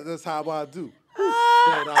 right. That's how I do.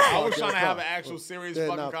 I was trying to have an actual serious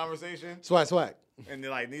fucking conversation. Swag. And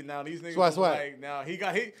they're like, now these niggas Swag. like, now he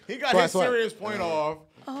got his serious point off.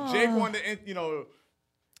 Jake wanted to, you know,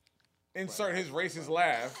 insert his racist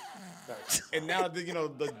laugh. And now,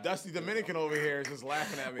 the Dusty Dominican over here is just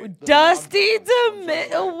laughing at me. Dusty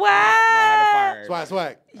Dominican, wow.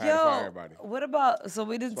 Swag. Yo, what about, so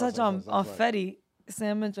we didn't touch on Fetty.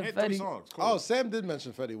 Sam mentioned Fetty. Cool. Oh, Sam did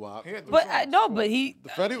mention Fetty Wap. But he.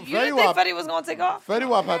 Fetty you didn't think Fetty was gonna take off? Fetty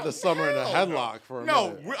Wap had the summer in a headlock for a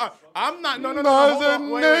minute. I'm not. No.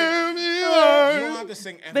 Wait. You don't have to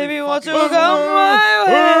sing every Baby, won't you fucking come my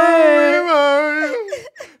way?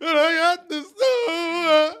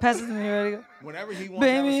 Pass it to me, ready? Whenever he wants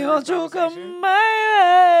Baby, won't you come this my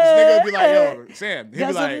way? nigga would be like, yo, Sam. He'd be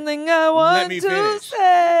Got like, something I want let me to finish.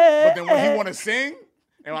 say. But then when he want to sing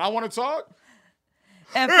and when I want to talk,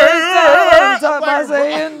 and first time talk by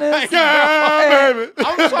saying this. Yeah, baby.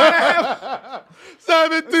 I'm trying to have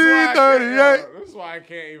 1738. That's why I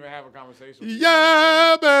can't even have a conversation with you.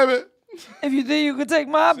 Yeah, baby. If you think you could take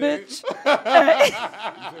my bitch. All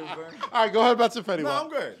right, go ahead about your Fetty No, Wap. I'm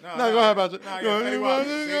good. No, go ahead about your. Fetty Wap,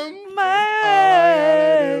 see?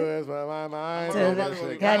 My mind.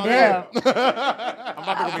 Goddamn. I'm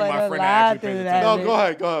about to go make my friend actually pay attention. No, go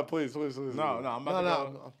ahead, please. No, I'm about to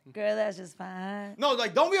go. Girl, that's just fine. No,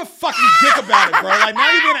 like, don't be a fucking dick about it, bro. Like,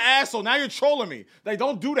 now you're being an asshole. Now you're trolling me. Like,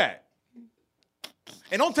 don't do that.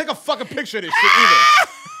 And don't take a fucking picture of this shit either.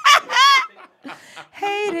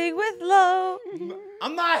 Hating with love.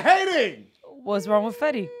 I'm not hating. What's wrong with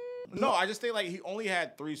Fetty? No, I just think, like, he only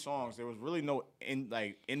had 3 songs. There was really no,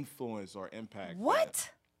 influence or impact. What?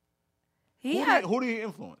 Who did he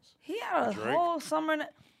influence? He had a Drake? whole summer.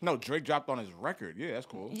 No, Drake dropped on his record. Yeah, that's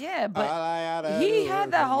cool. Yeah, but he had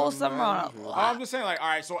that whole summer on. I'm just saying, like, all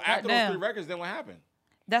right, so after those Goddamn. 3 records, then what happened?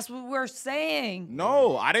 That's what we're saying.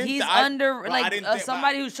 No, I didn't. He's I, under but I didn't think-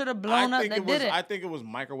 somebody who should have blown up that did it. I think it was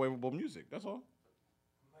microwavable music. That's all.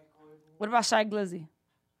 What about Shy Glizzy?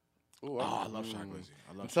 Ooh, Oh, I love Shy Glizzy.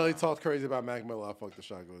 I love. Until he talked crazy about Mac Miller, I fucked the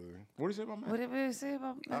Shy Glizzy. What did he say about Mac? What did we say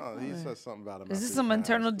about I don't know. He Mac said something about him. Is after this he some passed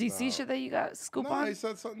internal DC about- shit that you got scoop No, on? he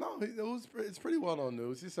said something. No, it's pretty well known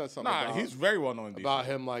news. He said something Nah, about, he's very well known in DC. about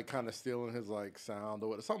him like kind of stealing his like sound or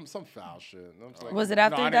whatever. Some foul shit. And I'm just like, Was it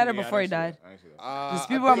after No, he I died or didn't- yeah, I before he didn't see died? that. I didn't see that. Because I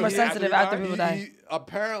people are think more he- sensitive after people die. He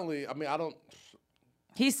apparently, I mean, I don't.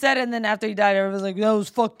 He said it, and then after he died, everyone was like, "That was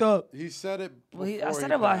fucked up." He said it. Well, I before said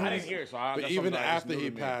he about passed. I didn't hear it, so I, But that's even something that just after new he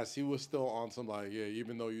to me. passed, he was still on some like, yeah,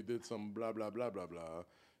 even though you did some blah blah blah blah blah,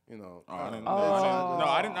 you know. Oh, I didn't, Oh. no,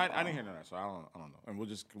 I didn't. I didn't hear none of that, so I don't know. And we'll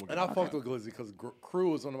get And I back fucked to with Glizzy because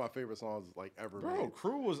Crew is one of my favorite songs like ever it. Bro, made.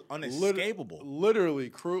 Crew was unescapable. Literally,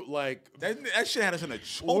 Crew like. That shit had us in a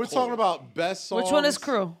chokehold. When we're talking about best songs. Which one is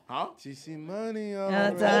Crew? huh? TC Money. Uh, I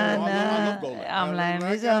love Gold Link. I'm like,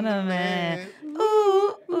 Like Miss on a man. Ooh,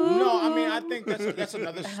 ooh. No, I mean I think that's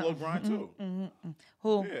another slow grind too.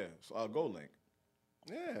 Who? Yeah, Gold Link.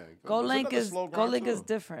 Yeah. Gold Link another is slow grind, Gold Link is too.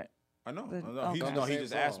 different. I know. The- I know. okay. He On just, the he same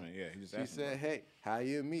just asked song. me. Yeah, he just She asked me. said, "Hey, how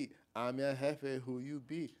you meet? I'm your Hefe. Who you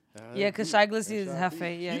be?" Yeah, because Shy Glizzy is Hefe.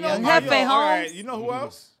 Yeah, You know, Young oh, Hefe yo, all right, Holmes. you know who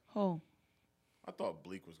else? Who? I thought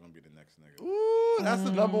Bleak was gonna be the next nigga. Ooh, that's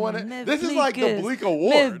the number one. Myth This is like the Bleakers. Bleak Myth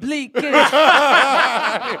Award. Bleakers.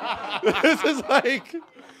 This is like.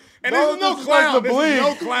 And No, this is no this is like clown. the This is Bleak.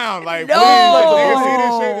 no clown. Like, No. Bleak, like, niggas see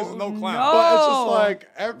this shit. This is no clown. No. But it's just like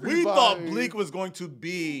everybody. We thought Bleak was going to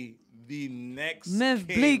be the next Myth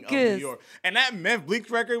king of New Bleakers. York. And that Myth Bleak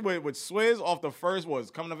record with Swizz off the first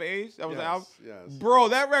was Coming of Age. That was the Yes, album. yes. Bro,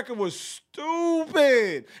 that record was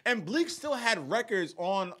stupid. And Bleak still had records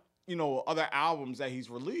on, other albums that he's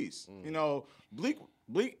released.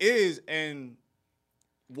 Bleak is and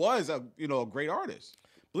was a great artist.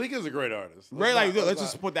 Bleak is a great artist. Right, like, let's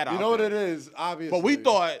just put that out You know what there. it is, obviously. But we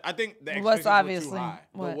thought, I think the What's expectations were obviously? too high.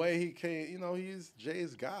 the What? way he came, he's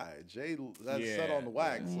Jay's guy. Jay, that's set Yeah, on the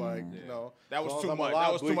wax. yeah. Like, That was as long too as I'm much. alive,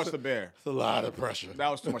 That was too Bleak's much a- to bear. It's a lot of pressure. That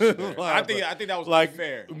was too much to bear. A lot I of think pressure. that was like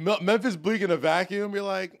fair. Memphis Bleak in a vacuum. You're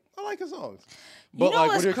like, I like his songs. But know like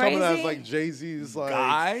what's when you're coming as crazy? like Jay-Z's like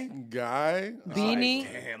Guy? Beanie.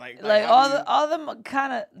 Damn, like Like how all them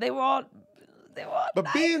kind of they were all But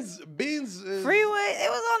nice. Beans is Freeway. They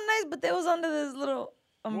was all nice, but they was under this little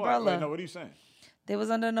umbrella. Wait, no, what are you saying? They was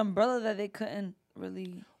under an umbrella that they couldn't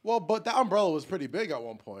really. well, but that umbrella was pretty big at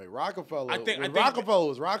one point. Rockefeller. I think Rockefeller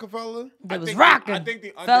was Rockefeller. They was think rocking. I think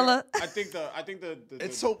the fella. I think the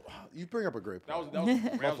It's so you bring up a great point.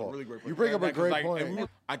 that was a really great point. You bring up a That- 'cause, great like, point. and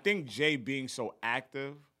I think Jay being so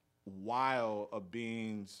active while a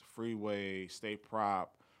Beans, Freeway, State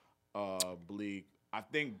Prop, Bleak, I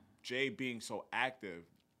think Jay being so active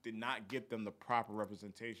did not get them the proper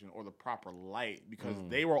representation or the proper light because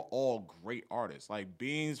they were all great artists. Like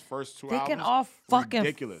Beans' first two They albums, can all fucking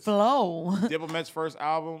ridiculous. flow. Diplomat's first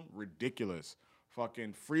album, ridiculous.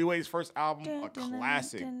 Fucking Freeway's first album, a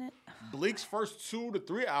classic. Bleak's first 2 to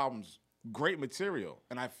 3 albums, great material.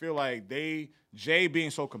 And I feel like Jay being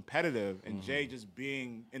so competitive and Jay just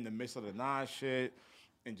being in the midst of the Nas shit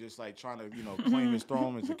and just like trying to, claim his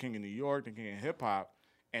throne as the king of New York, the king of hip hop.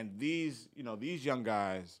 And these young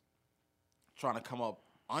guys trying to come up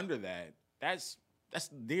under that, that's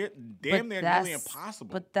damn near nearly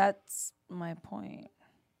impossible. But that's my point.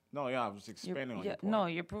 No, yeah, I was expanding on your point. No,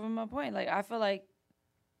 you're proving my point. Like I feel like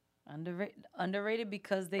underrated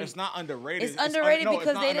because they. It's not underrated. It's underrated no,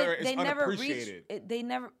 because it's they not didn't. They it's never unappreciated. reached. They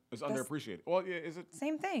never. It's that's underappreciated. Well, yeah, is it?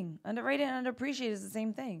 Same thing. Underrated and underappreciated is the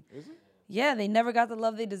same thing. Is it? Yeah, they never got the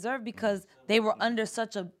love they deserved because they were under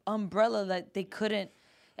such a umbrella that they couldn't.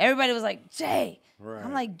 Everybody was like, Jay. Right.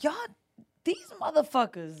 I'm like, y'all, these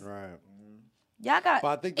motherfuckers. Right. Y'all got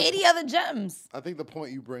But I think 80 other gems. I think the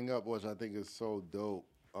point you bring up, which I think is so dope,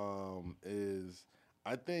 is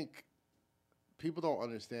I think people don't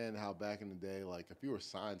understand how back in the day, like if you were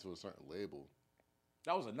signed to a certain label,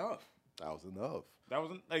 That was enough. that was enough. That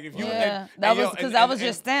wasn't like if you. Yeah, and- that and, yo, was because and- that and- was your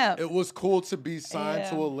and stamp. It was cool to be signed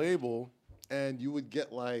to Yeah. a label, and you would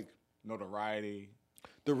get like notoriety,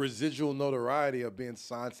 the residual notoriety of being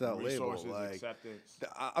signed to that resources, label. Like, acceptance.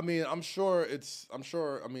 I mean, I'm sure.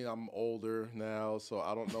 I mean, I'm older now, so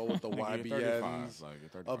I don't know what the Nigga, you're 35, YBNs like, you're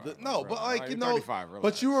 35, of the. bro. No, but like You're you know, 35,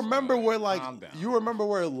 but you relax. remember where like Calm down. you remember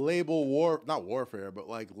where label not warfare, but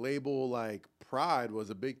like label like Pride was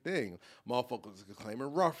a big thing. Motherfuckers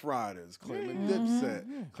claiming Rough Riders, claiming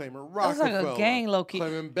Dipset, claiming Rockefeller, like a gang, low-key.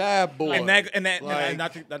 claiming Bad Boy. And that Like-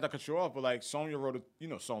 not to cut you off, but like Sonya wrote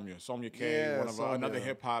Sonya K, Yeah, one of Sonya. another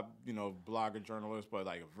hip hop, blogger journalist, but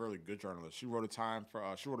like a really good journalist. She wrote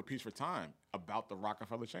a piece for Time about the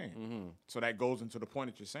Rockefeller chain. So that goes into the point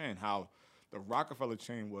that you're saying, how the Rockefeller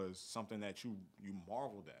chain was something that you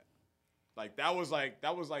marveled at. Like that was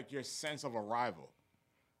like your sense of arrival.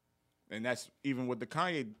 And that's even with the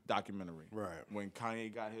Kanye documentary. Right. When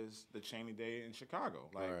Kanye got the chain a day in Chicago.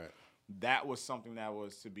 Like Right. that was something that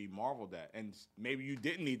was to be marveled at. And maybe you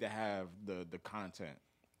didn't need to have the content.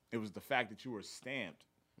 It was the fact that you were stamped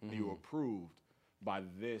and you were approved by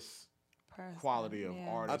this quality of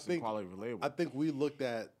artist and quality of label. I think we looked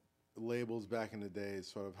at labels back in the day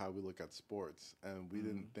sort of how we look at sports, and we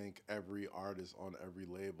didn't think every artist on every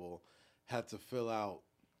label had to fill out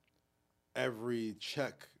every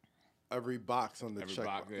check, every box on the Every check.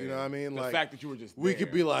 box, You know what I mean? The like fact that you were just we there.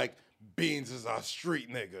 could be like, Beans is our street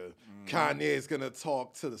nigga. Kanye's gonna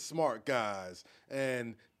talk to the smart guys,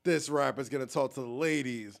 and this rapper's gonna talk to the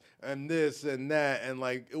ladies, and this and that, and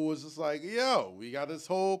like it was just like, yo, we got this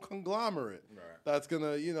whole conglomerate that's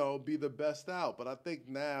gonna, be the best out. But I think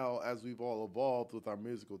now, as we've all evolved with our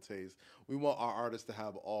musical taste, we want our artists to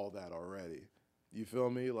have all that already. You feel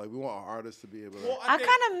me? Like we want our artists to be able to. I kind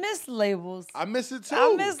of miss labels. I miss it too.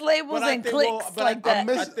 I miss labels But I and think, clicks but like I that.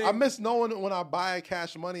 miss I miss knowing when I buy a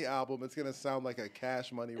Cash Money album, it's gonna sound like a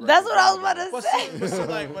Cash Money record. That's what I was about to But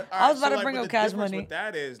say. I was about to bring up Cash Money. What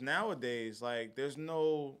that is nowadays, like, there's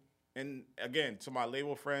no, and again, to my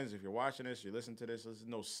label friends, if you're watching this, you listen to this, there's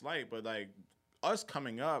no slight, but like us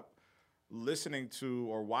coming up, listening to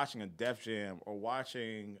or watching a Def Jam or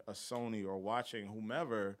watching a Sony or watching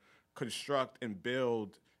whomever construct and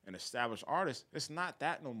build an established artist, it's not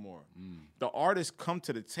that no more. The artists come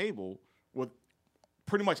to the table with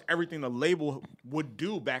pretty much everything the label would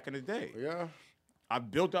do back in the day. Yeah. I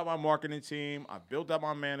built up my marketing team. I built up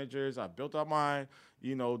my managers. I built up my,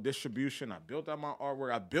 distribution. I built up my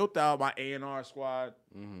artwork. I built out my A&R squad.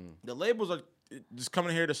 The labels are just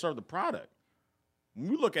coming here to serve the product. When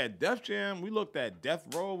we look at Def Jam, we looked at Death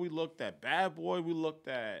Row, we looked at Bad Boy, we looked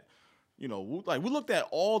at, we looked at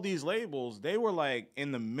all these labels. They were like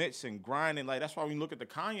in the midst and grinding. Like that's why when you look at the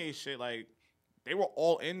Kanye shit, like they were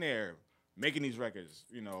all in there making these records.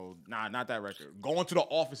 Nah, not that record. Going to the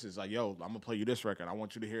offices like, yo, I'm gonna play you this record. I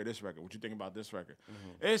want you to hear this record. What you think about this record?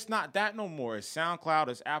 It's not that no more. It's SoundCloud.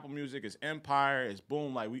 It's Apple Music. It's Empire. It's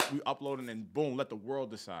boom. Like we uploading and boom, let the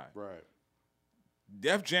world decide. Right.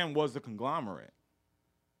 Def Jam was the conglomerate.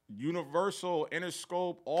 Universal,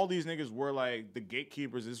 Interscope, all these niggas were like the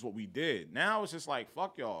gatekeepers. This is what we did. Now it's just like,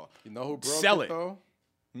 fuck y'all. You know who broke Sell it it. though?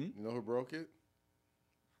 You know who broke it?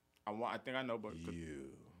 I think I know, but You.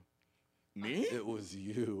 me? It was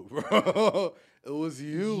you, bro. It was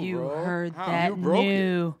you, You bro. heard How? that You broke it.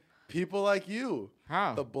 new. People like you.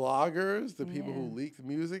 How? The bloggers, the people who Yeah. leaked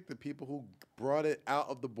music, the people who brought it out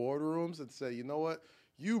of the boardrooms and said, you know what?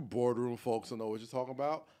 You boardroom folks don't know what you're talking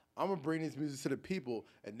about. I'm going to bring these music to the people,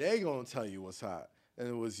 and they're going to tell you what's hot. And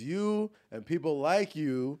it was you and people like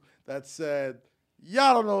you that said,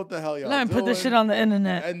 y'all don't know what the hell y'all Let me put this doing." shit on the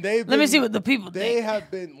internet. And they've Let me been- see what the people They think.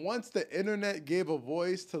 have been, once the internet gave a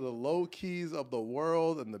voice to the low keys of the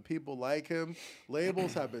world and the people like him,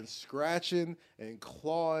 labels have been scratching and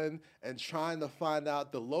clawing and trying to find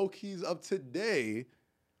out the low keys of today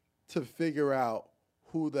to figure out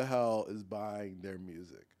who the hell is buying their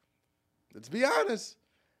music. Let's be honest.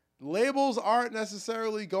 Labels aren't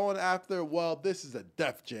necessarily going after, well, this is a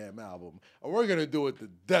Def Jam album, and we're going to do it the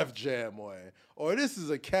Def Jam way. Or this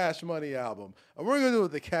is a Cash Money album, and we're going to do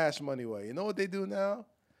it the Cash Money way. You know what they do now?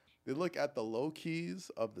 They look at the low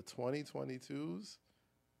keys of the 2022s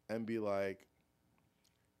and be like,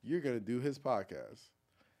 you're going to do his podcast.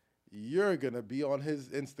 You're going to be on his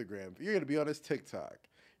Instagram. You're going to be on his TikTok.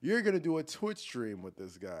 You're going to do a Twitch stream with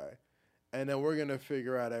this guy. And then we're going to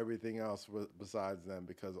figure out everything else besides them,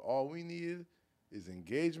 because all we need is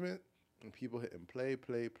engagement and people hitting play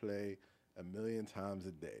a million times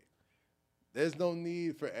a day. There's no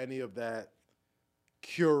need for any of that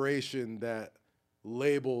curation that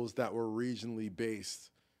labels that were regionally based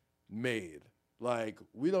made. Like,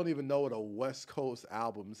 we don't even know what a West Coast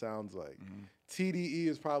album sounds like. TDE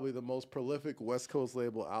is probably the most prolific West Coast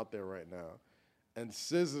label out there right now. And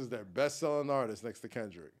SZA's their best-selling artist next to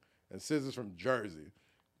Kendrick. And SZA's from Jersey.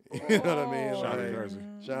 You know what I mean? Shout out to Like, Jersey.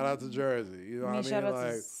 Shout out to Jersey. You know what I mean? Shout out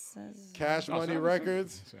Like, to SZA. Cash Oh, Money shout out to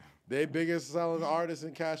Records, SZA. they biggest selling artist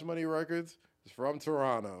in Cash Money Records is from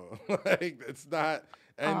Toronto. Like, it's not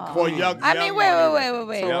and For Queens. young, I mean, young wait, money wait, records.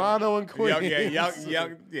 wait. Toronto and Queens.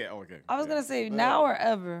 Yeah, okay. I was gonna say now or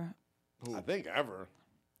ever. I think ever.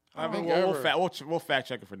 I mean, ever. we'll fact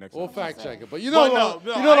check it for next We'll time. fact check it, but you know,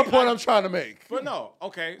 But you know the point I'm trying to make. But no,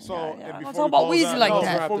 okay. So Yeah, and don't before talk we about close Weezy out, like no,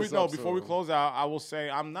 that. Before we Wrap this up before we soon. close out, I will say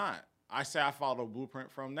I'm not. I say I followed a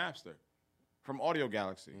blueprint from Napster, from Audio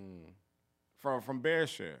Galaxy, from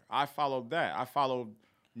Bearshare. I followed that. I followed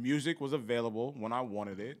music was available when I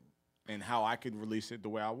wanted it, and how I could release it the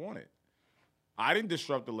way I wanted. I didn't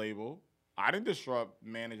disrupt the label. I didn't disrupt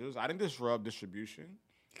managers. I didn't disrupt distribution.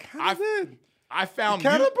 I did. I found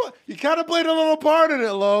You kind of played a little part in it,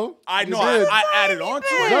 Lo. I You know. did. I added on to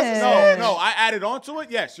bit. it. No, I added on to it.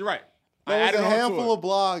 Yes, you're right. I There was added a on to handful it. of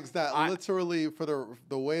blogs that I- literally, for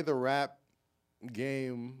the way the rap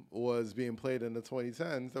game was being played in the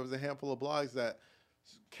 2010s, there was a handful of blogs that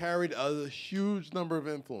carried a huge number of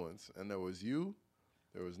influence. And there was you,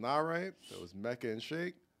 there was Nah Right, there was Mecca and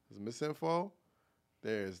Shake, there's Misinfo,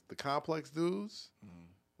 there's the Complex Dudes,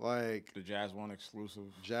 like The Jazz One exclusive.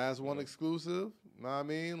 Jazz One exclusive. Know what I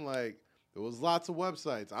mean? Like, there was lots of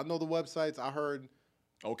websites. I know the websites. I heard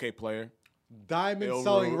Okay, player. Diamond Ill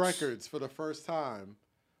selling Roots. records for the first time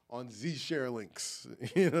on Z-Share links.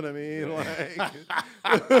 You know what I mean? Like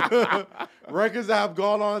records that have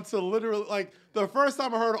gone on to literally, like, the first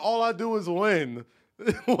time I heard All I Do Is Win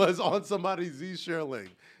was on somebody's Z-Share link.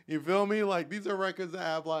 You feel me? Like, these are records that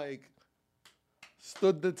have, like,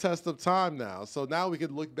 stood the test of time now. So now we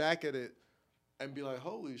can look back at it and be like,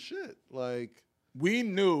 holy shit. Like, We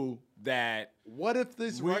knew that. what if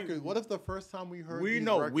this We- record, what if the first time we heard We these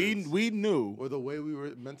know. records We knew. were the way we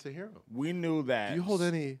were meant to hear them? We knew that. Do you hold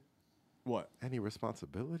any What?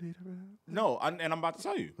 responsibility to that? No, and I'm about to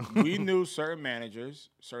tell you. We knew certain managers,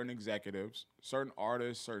 certain executives, certain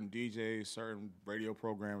artists, certain DJs, certain radio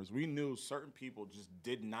programmers. We knew certain people just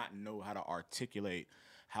did not know how to articulate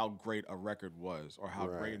how great a record was or how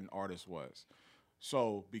great an artist was.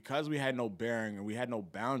 So because we had no bearing and we had no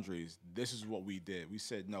boundaries, this is what we did. We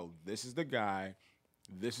said, no, this is the guy,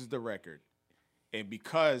 this is the record. And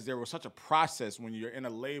because there was such a process when you're in a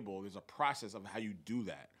label, there's a process of how you do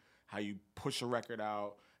that, how you push a record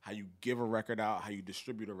out, how you give a record out, how you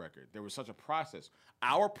distribute a record. There was such a process.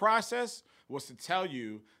 Our process was to tell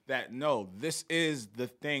you that, no, this is the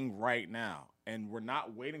thing right now. And we're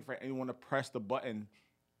not waiting for anyone to press the button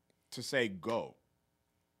to say go.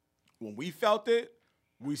 When we felt it,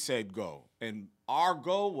 we said go. And our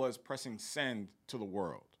goal was pressing send to the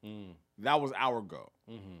world. That was our goal.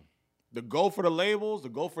 The goal for the labels, the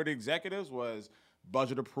goal for the executives was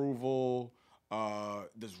budget approval.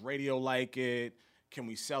 Does radio like it? Can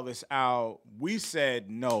we sell this out? We said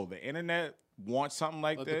no. The internet wants something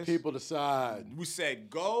like Let this. the people decide. We said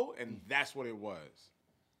go, and that's what it was.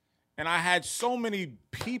 And I had so many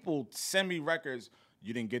people send me records.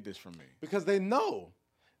 You didn't get this from me. Because they know.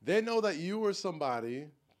 They know that you were somebody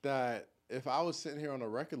that if I was sitting here on a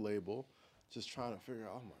record label just trying to figure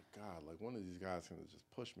out, oh my God, like one of these guys gonna just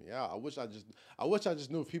push me out. I wish I just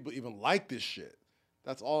knew if people even like this shit.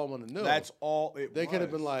 That's all I want to know. That's all it was. They could have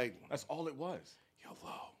been like, That's all it was. yo,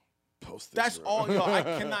 Lo, post this. That's bro." all. I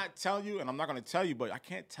cannot tell you, and I'm not going to tell you, but I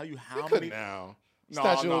can't tell you how Could many. now. No,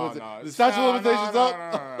 Statute no, of no. limita- The statute of limitations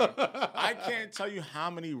up. No. I can't tell you how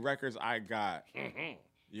many records I got.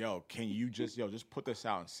 Yo, can you just put this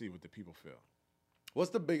out and see what the people feel? What's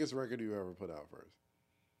the biggest record you ever put out first?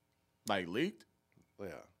 Like leaked? Yeah.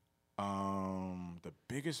 The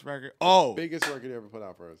biggest record. Oh, Biggest record you ever put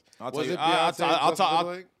out first. I'll tell Was you- it I'll Beyonce, tell- I'll Justin tell-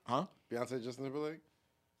 Timberlake? huh? Beyonce, Justin Timberlake?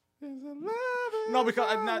 No, because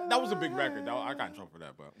that was a big record. I got in trouble for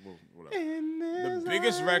that, but whatever. The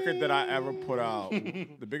biggest record that I ever put out,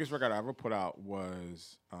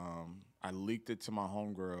 was I leaked it to my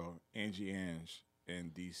homegirl Angie Ange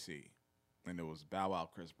in DC, and it was Bow Wow,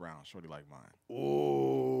 Chris Brown, Shorty Like Mine.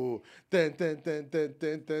 Ooh, dun, dun, dun, dun,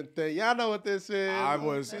 dun, dun, dun. Y'all know what this is. I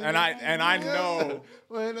was, and I know,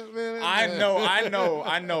 Wait a minute.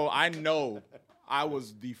 I know. I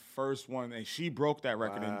was the first one, and she broke that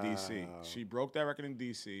record in DC. Wow. She broke that record in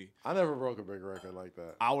DC. I never broke a big record like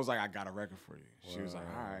that. I was like, I got a record for you. She was like,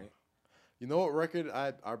 all right. You know what record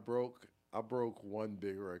I broke? I broke one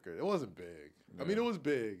big record. It wasn't big. I mean, it was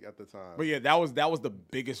big at the time. But yeah, that was the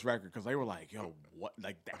biggest record because they were like, "Yo, what?"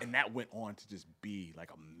 Like, that, and that went on to just be like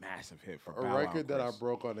a massive hit for a Bow Wow record that I Chris.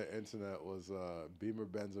 broke on the internet was Beamer,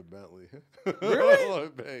 Benz, or Bentley. Really?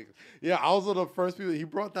 Big. Yeah, I was one of the first people. He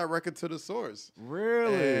brought that record to the source.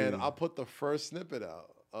 Really? And I put the first snippet out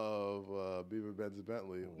of Beamer, Benz, and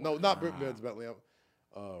Bentley. No, not Beamer, Benz, Bentley.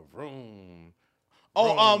 Vroom.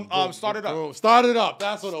 Oh, Vroom, Start It Up. Vroom. Start It Up.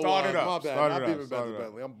 That's what it Start was. It Up. My bad. Start Not It Up. Beamer, Start Benz, It and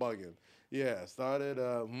Up. Bentley. I'm bugging. Yeah, started.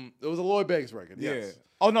 It was a Lloyd Banks record. Yes. Yeah.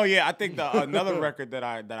 Oh no, yeah. I think the another record that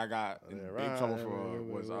I got in Yeah, deep trouble for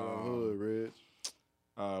was Hood Rich.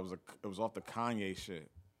 it was off the Kanye shit.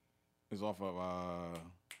 It was off of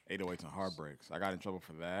 808s and Heartbreaks. I got in trouble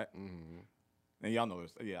for that. Mm-hmm. And y'all know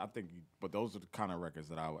this. Yeah, I think. But those are the kind of records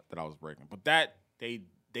that I was breaking. But that they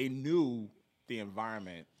knew the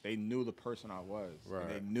environment. They knew the person I was. Right.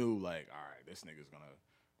 And they knew like, all right, this nigga's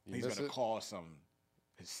he's miss gonna it? cause some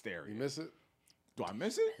hysteria. You miss it? Do I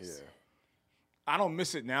miss it? Yeah. I don't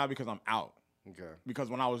miss it now because I'm out. Okay. Because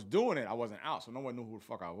when I was doing it, I wasn't out, so no one knew who the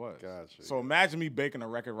fuck I was. Gotcha. So imagine me baking a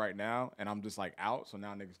record right now, and I'm just like out, so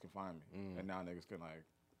now niggas can find me, and now niggas can like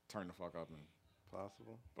turn the fuck up and.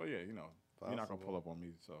 Possible. But yeah, you know, you're not gonna pull up on me,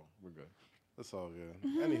 so we're good. That's all good.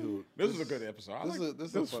 Anywho, This was a good episode. This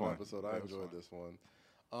is a fun fun episode. I Yeah, it was enjoyed fun. this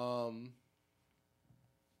one.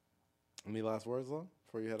 Any last words, though,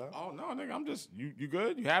 before you head out? Oh no, nigga, I'm just you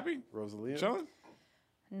good? You happy? Rosalia? Chilling?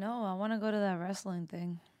 No, I want to go to that wrestling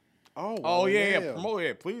thing. Oh, Oh yeah. damn. Promote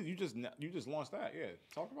it, please. You just launched that. Yeah,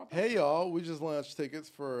 talk about that. Hey, y'all. We just launched tickets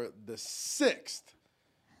for the 6th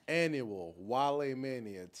annual Wale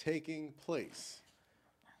Mania taking place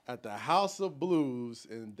at the House of Blues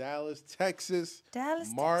in Dallas, Texas,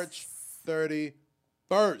 March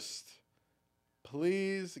 31st.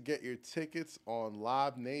 Please get your tickets on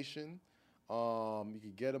Live Nation. You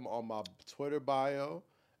can get them on my Twitter bio.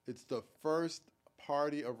 It's the first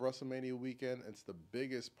party of WrestleMania weekend. It's the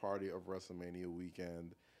biggest party of WrestleMania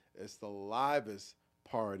weekend. It's the livest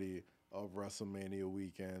party of WrestleMania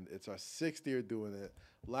weekend. It's our 6th year doing it.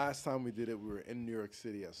 Last time we did it, we were in New York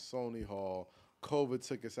City at Sony Hall. COVID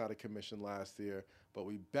took us out of commission last year, but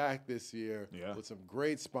we back this year with some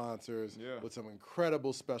great sponsors, with some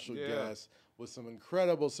incredible special guests, with some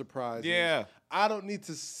incredible surprises. Yeah. I don't need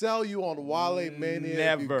to sell you on Wale Mania if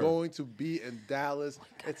Never. you're going to be in Dallas.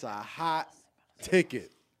 It's a hot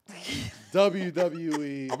ticket.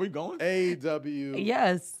 WWE. Are we going? AEW.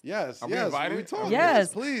 Yes. Yes. Are we yes. invited? We talking.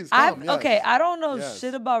 Yes. Please I've come. Yes. Okay, I don't know Yes.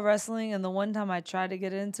 shit about wrestling, and the one time I tried to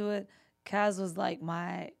get into it, Kaz was like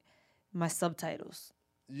my subtitles.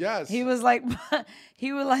 Yes. He was like, I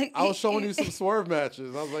was showing you some swerve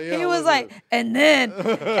matches. I was like, yeah. He was like, and then,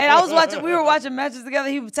 and we were watching matches together.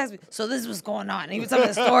 He would text me, so this was going on. And he was telling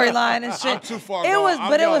me the storyline and shit. I'm too far It gone. was,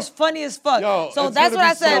 but it was funny as fuck. Yo, So it's that's gonna what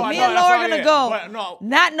I be said. so Me fun. and Laura are That's gonna all, go, yeah. But no.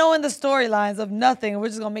 not knowing the storylines of nothing. And we're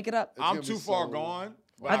just gonna make it up. I'm gonna too be far so- gone.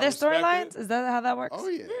 but Are I there respect storylines? it. Is that how that works? oh,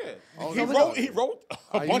 yeah. Yeah. Oh, He no, wrote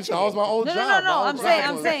a bunch of That was my old No, job. no. My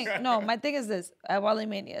I'm old saying, job. no. My thing is this: at Wale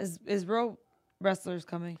Mania, is real wrestlers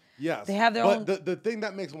coming? Yes. They have their but own. The thing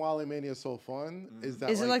that makes Wale Mania so fun is that.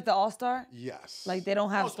 Is it like the All Star? Yes. Like they don't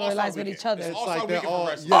have it's All-Star storylines with Weekend. each other. It's It's All-Star like they're Weekend for all.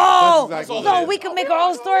 wrestling. Yeah, Oh, that's exactly no, what it we is. can make our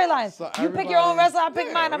own storylines. So You pick your own everybody- wrestler, I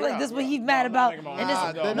pick mine. I'm like, this is what he's mad about. And Nah, this,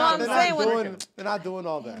 Nah, no, they're not, I'm they're saying not when. doing. They're not doing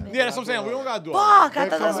all that. Yeah, that's what I'm saying. We don't gotta do all Fuck, I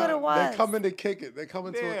thought that's what it was. They come in to kick it. They come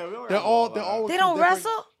into. Yeah, we don't they're gotta all. do They're all all. They from don't different-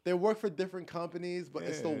 wrestle? They work for different companies, but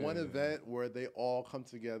it's the one Yeah. event where they all come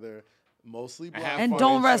together, mostly black, have And fun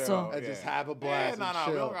don't and wrestle. chill. and just Yeah. have a blast Yeah, and we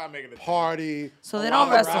chill. don't gotta make it a thing. Party. So they A don't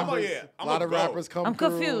lot of wrestle. rappers- Yeah, I'm a lot gonna of go. rappers come I'm through.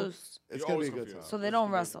 confused. It's You're gonna be a always good confused. time. So they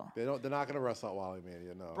don't wrestle. They're not gonna wrestle at Wale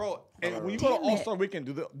Mania, no. Bro, and when you go to Damn All it. Star Weekend,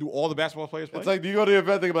 do all the basketball players play? It's like, do you go to the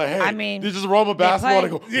event? They be like, hey, I mean, you just roll a basketball. They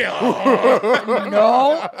play. go, yeah.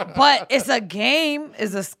 No, but it's a game.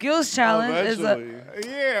 It's a skills challenge. eventually.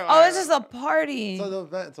 Yeah. Oh, it's just a party. It's an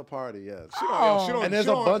event. It's a party. Yes. Oh. And there's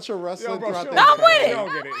a bunch of wrestling throughout the I'm with event. it. She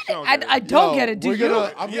don't get it. She don't I get it. don't Yo, get it. Do we're you?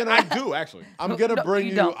 gonna- I'm Yeah, gonna. I do actually. I'm gonna No, bring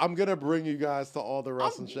you you. don't. I'm gonna bring you guys to all the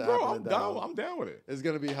wrestling shit Bro, happening I'm down. down. I'm down with it. It's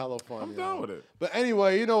gonna be hella fun. I'm down with it. But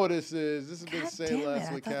anyway, you know what this is. This has been God Say damn it, Less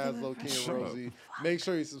I with thought they Kaz, were Low Key, and Shut up. Rosie. Make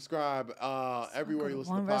sure you subscribe everywhere you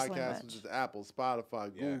listen to one wrestling podcasts, match. which is Apple,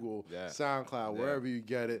 Spotify, Yeah, Google, yeah. SoundCloud, Yeah. wherever you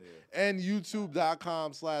get it, and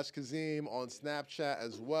YouTube.com/Kazim on Snapchat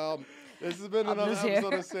as well. This has been I'm another just here.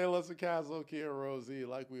 episode of Say Less with Kaz, Low Key, and Rosie.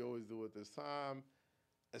 Like we always do at this time,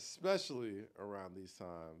 especially around these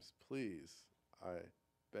times, please, I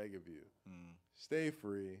beg of you, stay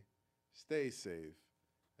free, stay safe,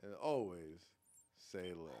 and always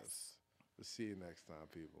say less. We'll see you next time,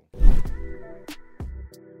 people.